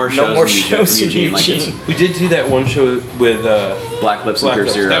no more shows in Eugene. Like, we did do that one show with Black Lips and Pure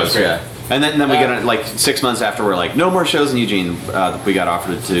Zeros. Yeah. And then we got like 6 months after, we're like, no more shows in Eugene. We got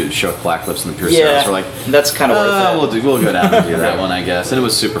offered to show Black Lips and the Pure Zeros. We're like, that's kind of worth it. We'll go down and do that one, I guess. And it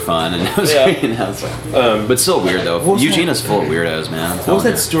was super fun, and it was but still weird though. Eugene is full of weirdos, man. What was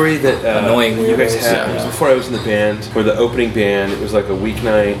that story that annoying you guys had? It was before I was in the band, or the opening band. It was like a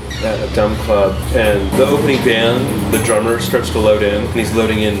weeknight at a dumb club, and the opening band, the drummer starts to load in, and he's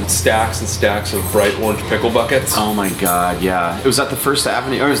loading in stacks and stacks of bright orange pickle buckets. Oh my god, yeah. It was at the First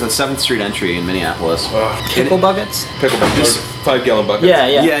Avenue, or it was at 7th Street entry in Minneapolis. Pickle buckets? Pickle buckets. Just 5-gallon buckets. Yeah.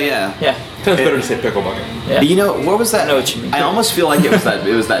 Yeah. Sounds better to say pickle bucket. Yeah. You know, what was that? I know what you mean. I almost feel like it was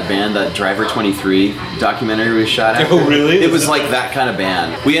that band, that Driver 23 documentary we shot after. Oh, really? It was like that kind of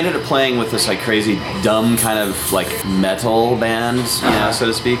band. We ended up playing with this like crazy, dumb kind of like metal band, so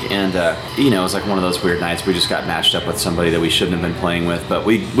to speak. And, it was like one of those weird nights. We just got matched up with somebody that we shouldn't have been playing with. But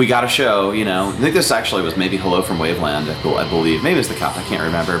we got a show, I think this actually was maybe Hello from Waveland, I believe. Maybe it was The Cop, I can't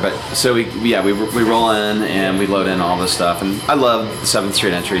remember. But so we roll in and we load in all this stuff. And I love the 7th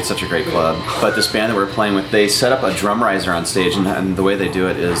Street Entry. It's such a great club. But this band that we're playing with, they set up a drum riser on stage, and the way they do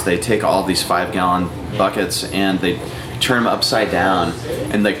it is they take all these 5-gallon buckets and they turn them upside down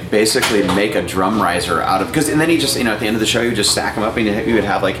and like basically make a drum riser out of, and then he just at the end of the show you just stack them up and you would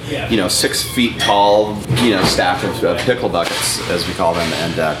have like 6 feet tall stack of pickle buckets, as we call them.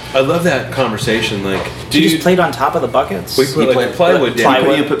 And I love that conversation. Like, You just played on top of the buckets? We put like plywood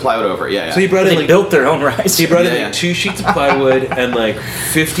down. You put plywood over it. Yeah. So he brought in They built their own rice. He brought in like 2 sheets of plywood and like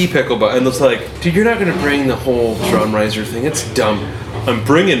 50 pickle buckets, and it's like, dude, you're not gonna bring the whole drum riser thing. It's dumb. I'm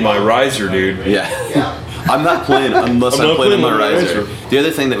bringing my riser, dude. Yeah. I'm not playing unless I'm playing my riser. The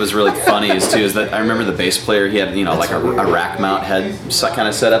other thing that was really funny is that I remember the bass player, he had like a rack mount head kind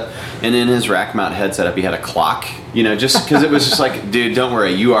of setup, and in his rack mount head setup he had a clock, just because it was just like, dude, don't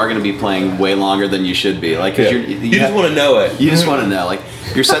worry, you are going to be playing way longer than you should be, like, cause you just want to know it. You just want to know, like,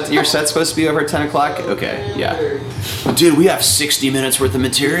 your set's supposed to be over at 10 o'clock? Okay, yeah. Dude, we have 60 minutes worth of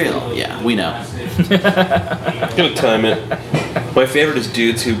material. Yeah, we know. Gonna time it. My favorite is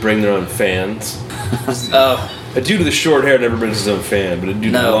dudes who bring their own fans. A dude with the short hair never brings his own fan, but a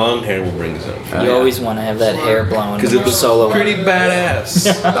dude with long hair will bring his own fan. You always want to have that hair blowing because it was solo. Pretty badass.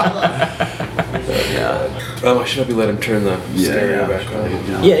 Oh, I should probably let him turn the stereo back on.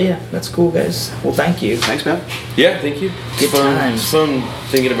 Yeah, that's cool, guys. Well, thank you. Thanks, man. Yeah, thank you. Good times. It's fun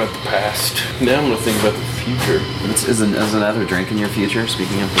thinking about the past. Now I'm gonna think about the future. Is another drink in your future?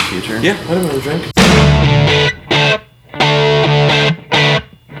 Speaking of the future. Yeah, I have another drink.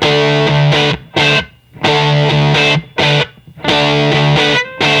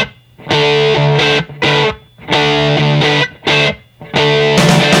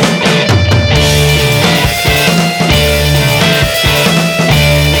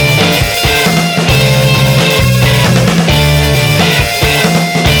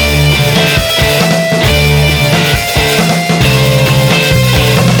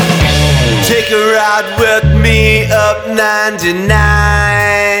 Take a ride with me up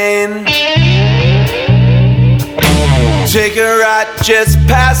 99. Take a ride just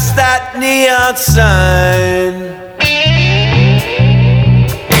past that neon sign.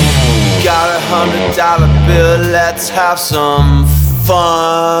 Got $100 bill, let's have some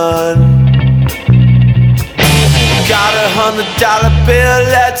fun. Got $100 bill,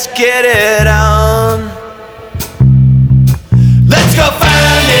 let's get it on. Let's go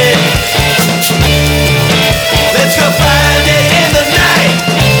find it. Let's go find it in the night.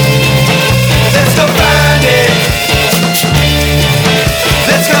 Let's go find it.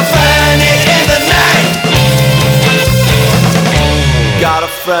 Let's go find it in the night. Got a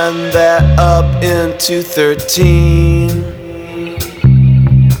friend there up in 213.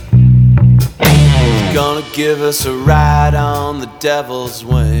 He's gonna give us a ride on the devil's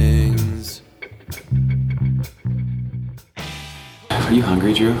wings. Are you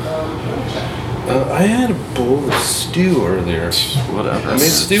hungry, Drew? I had a bowl of stew earlier. Whatever. I made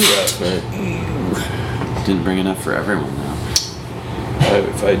stew last night. Didn't bring enough for everyone, though.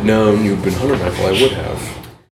 If I'd known you'd been hungry, I would have.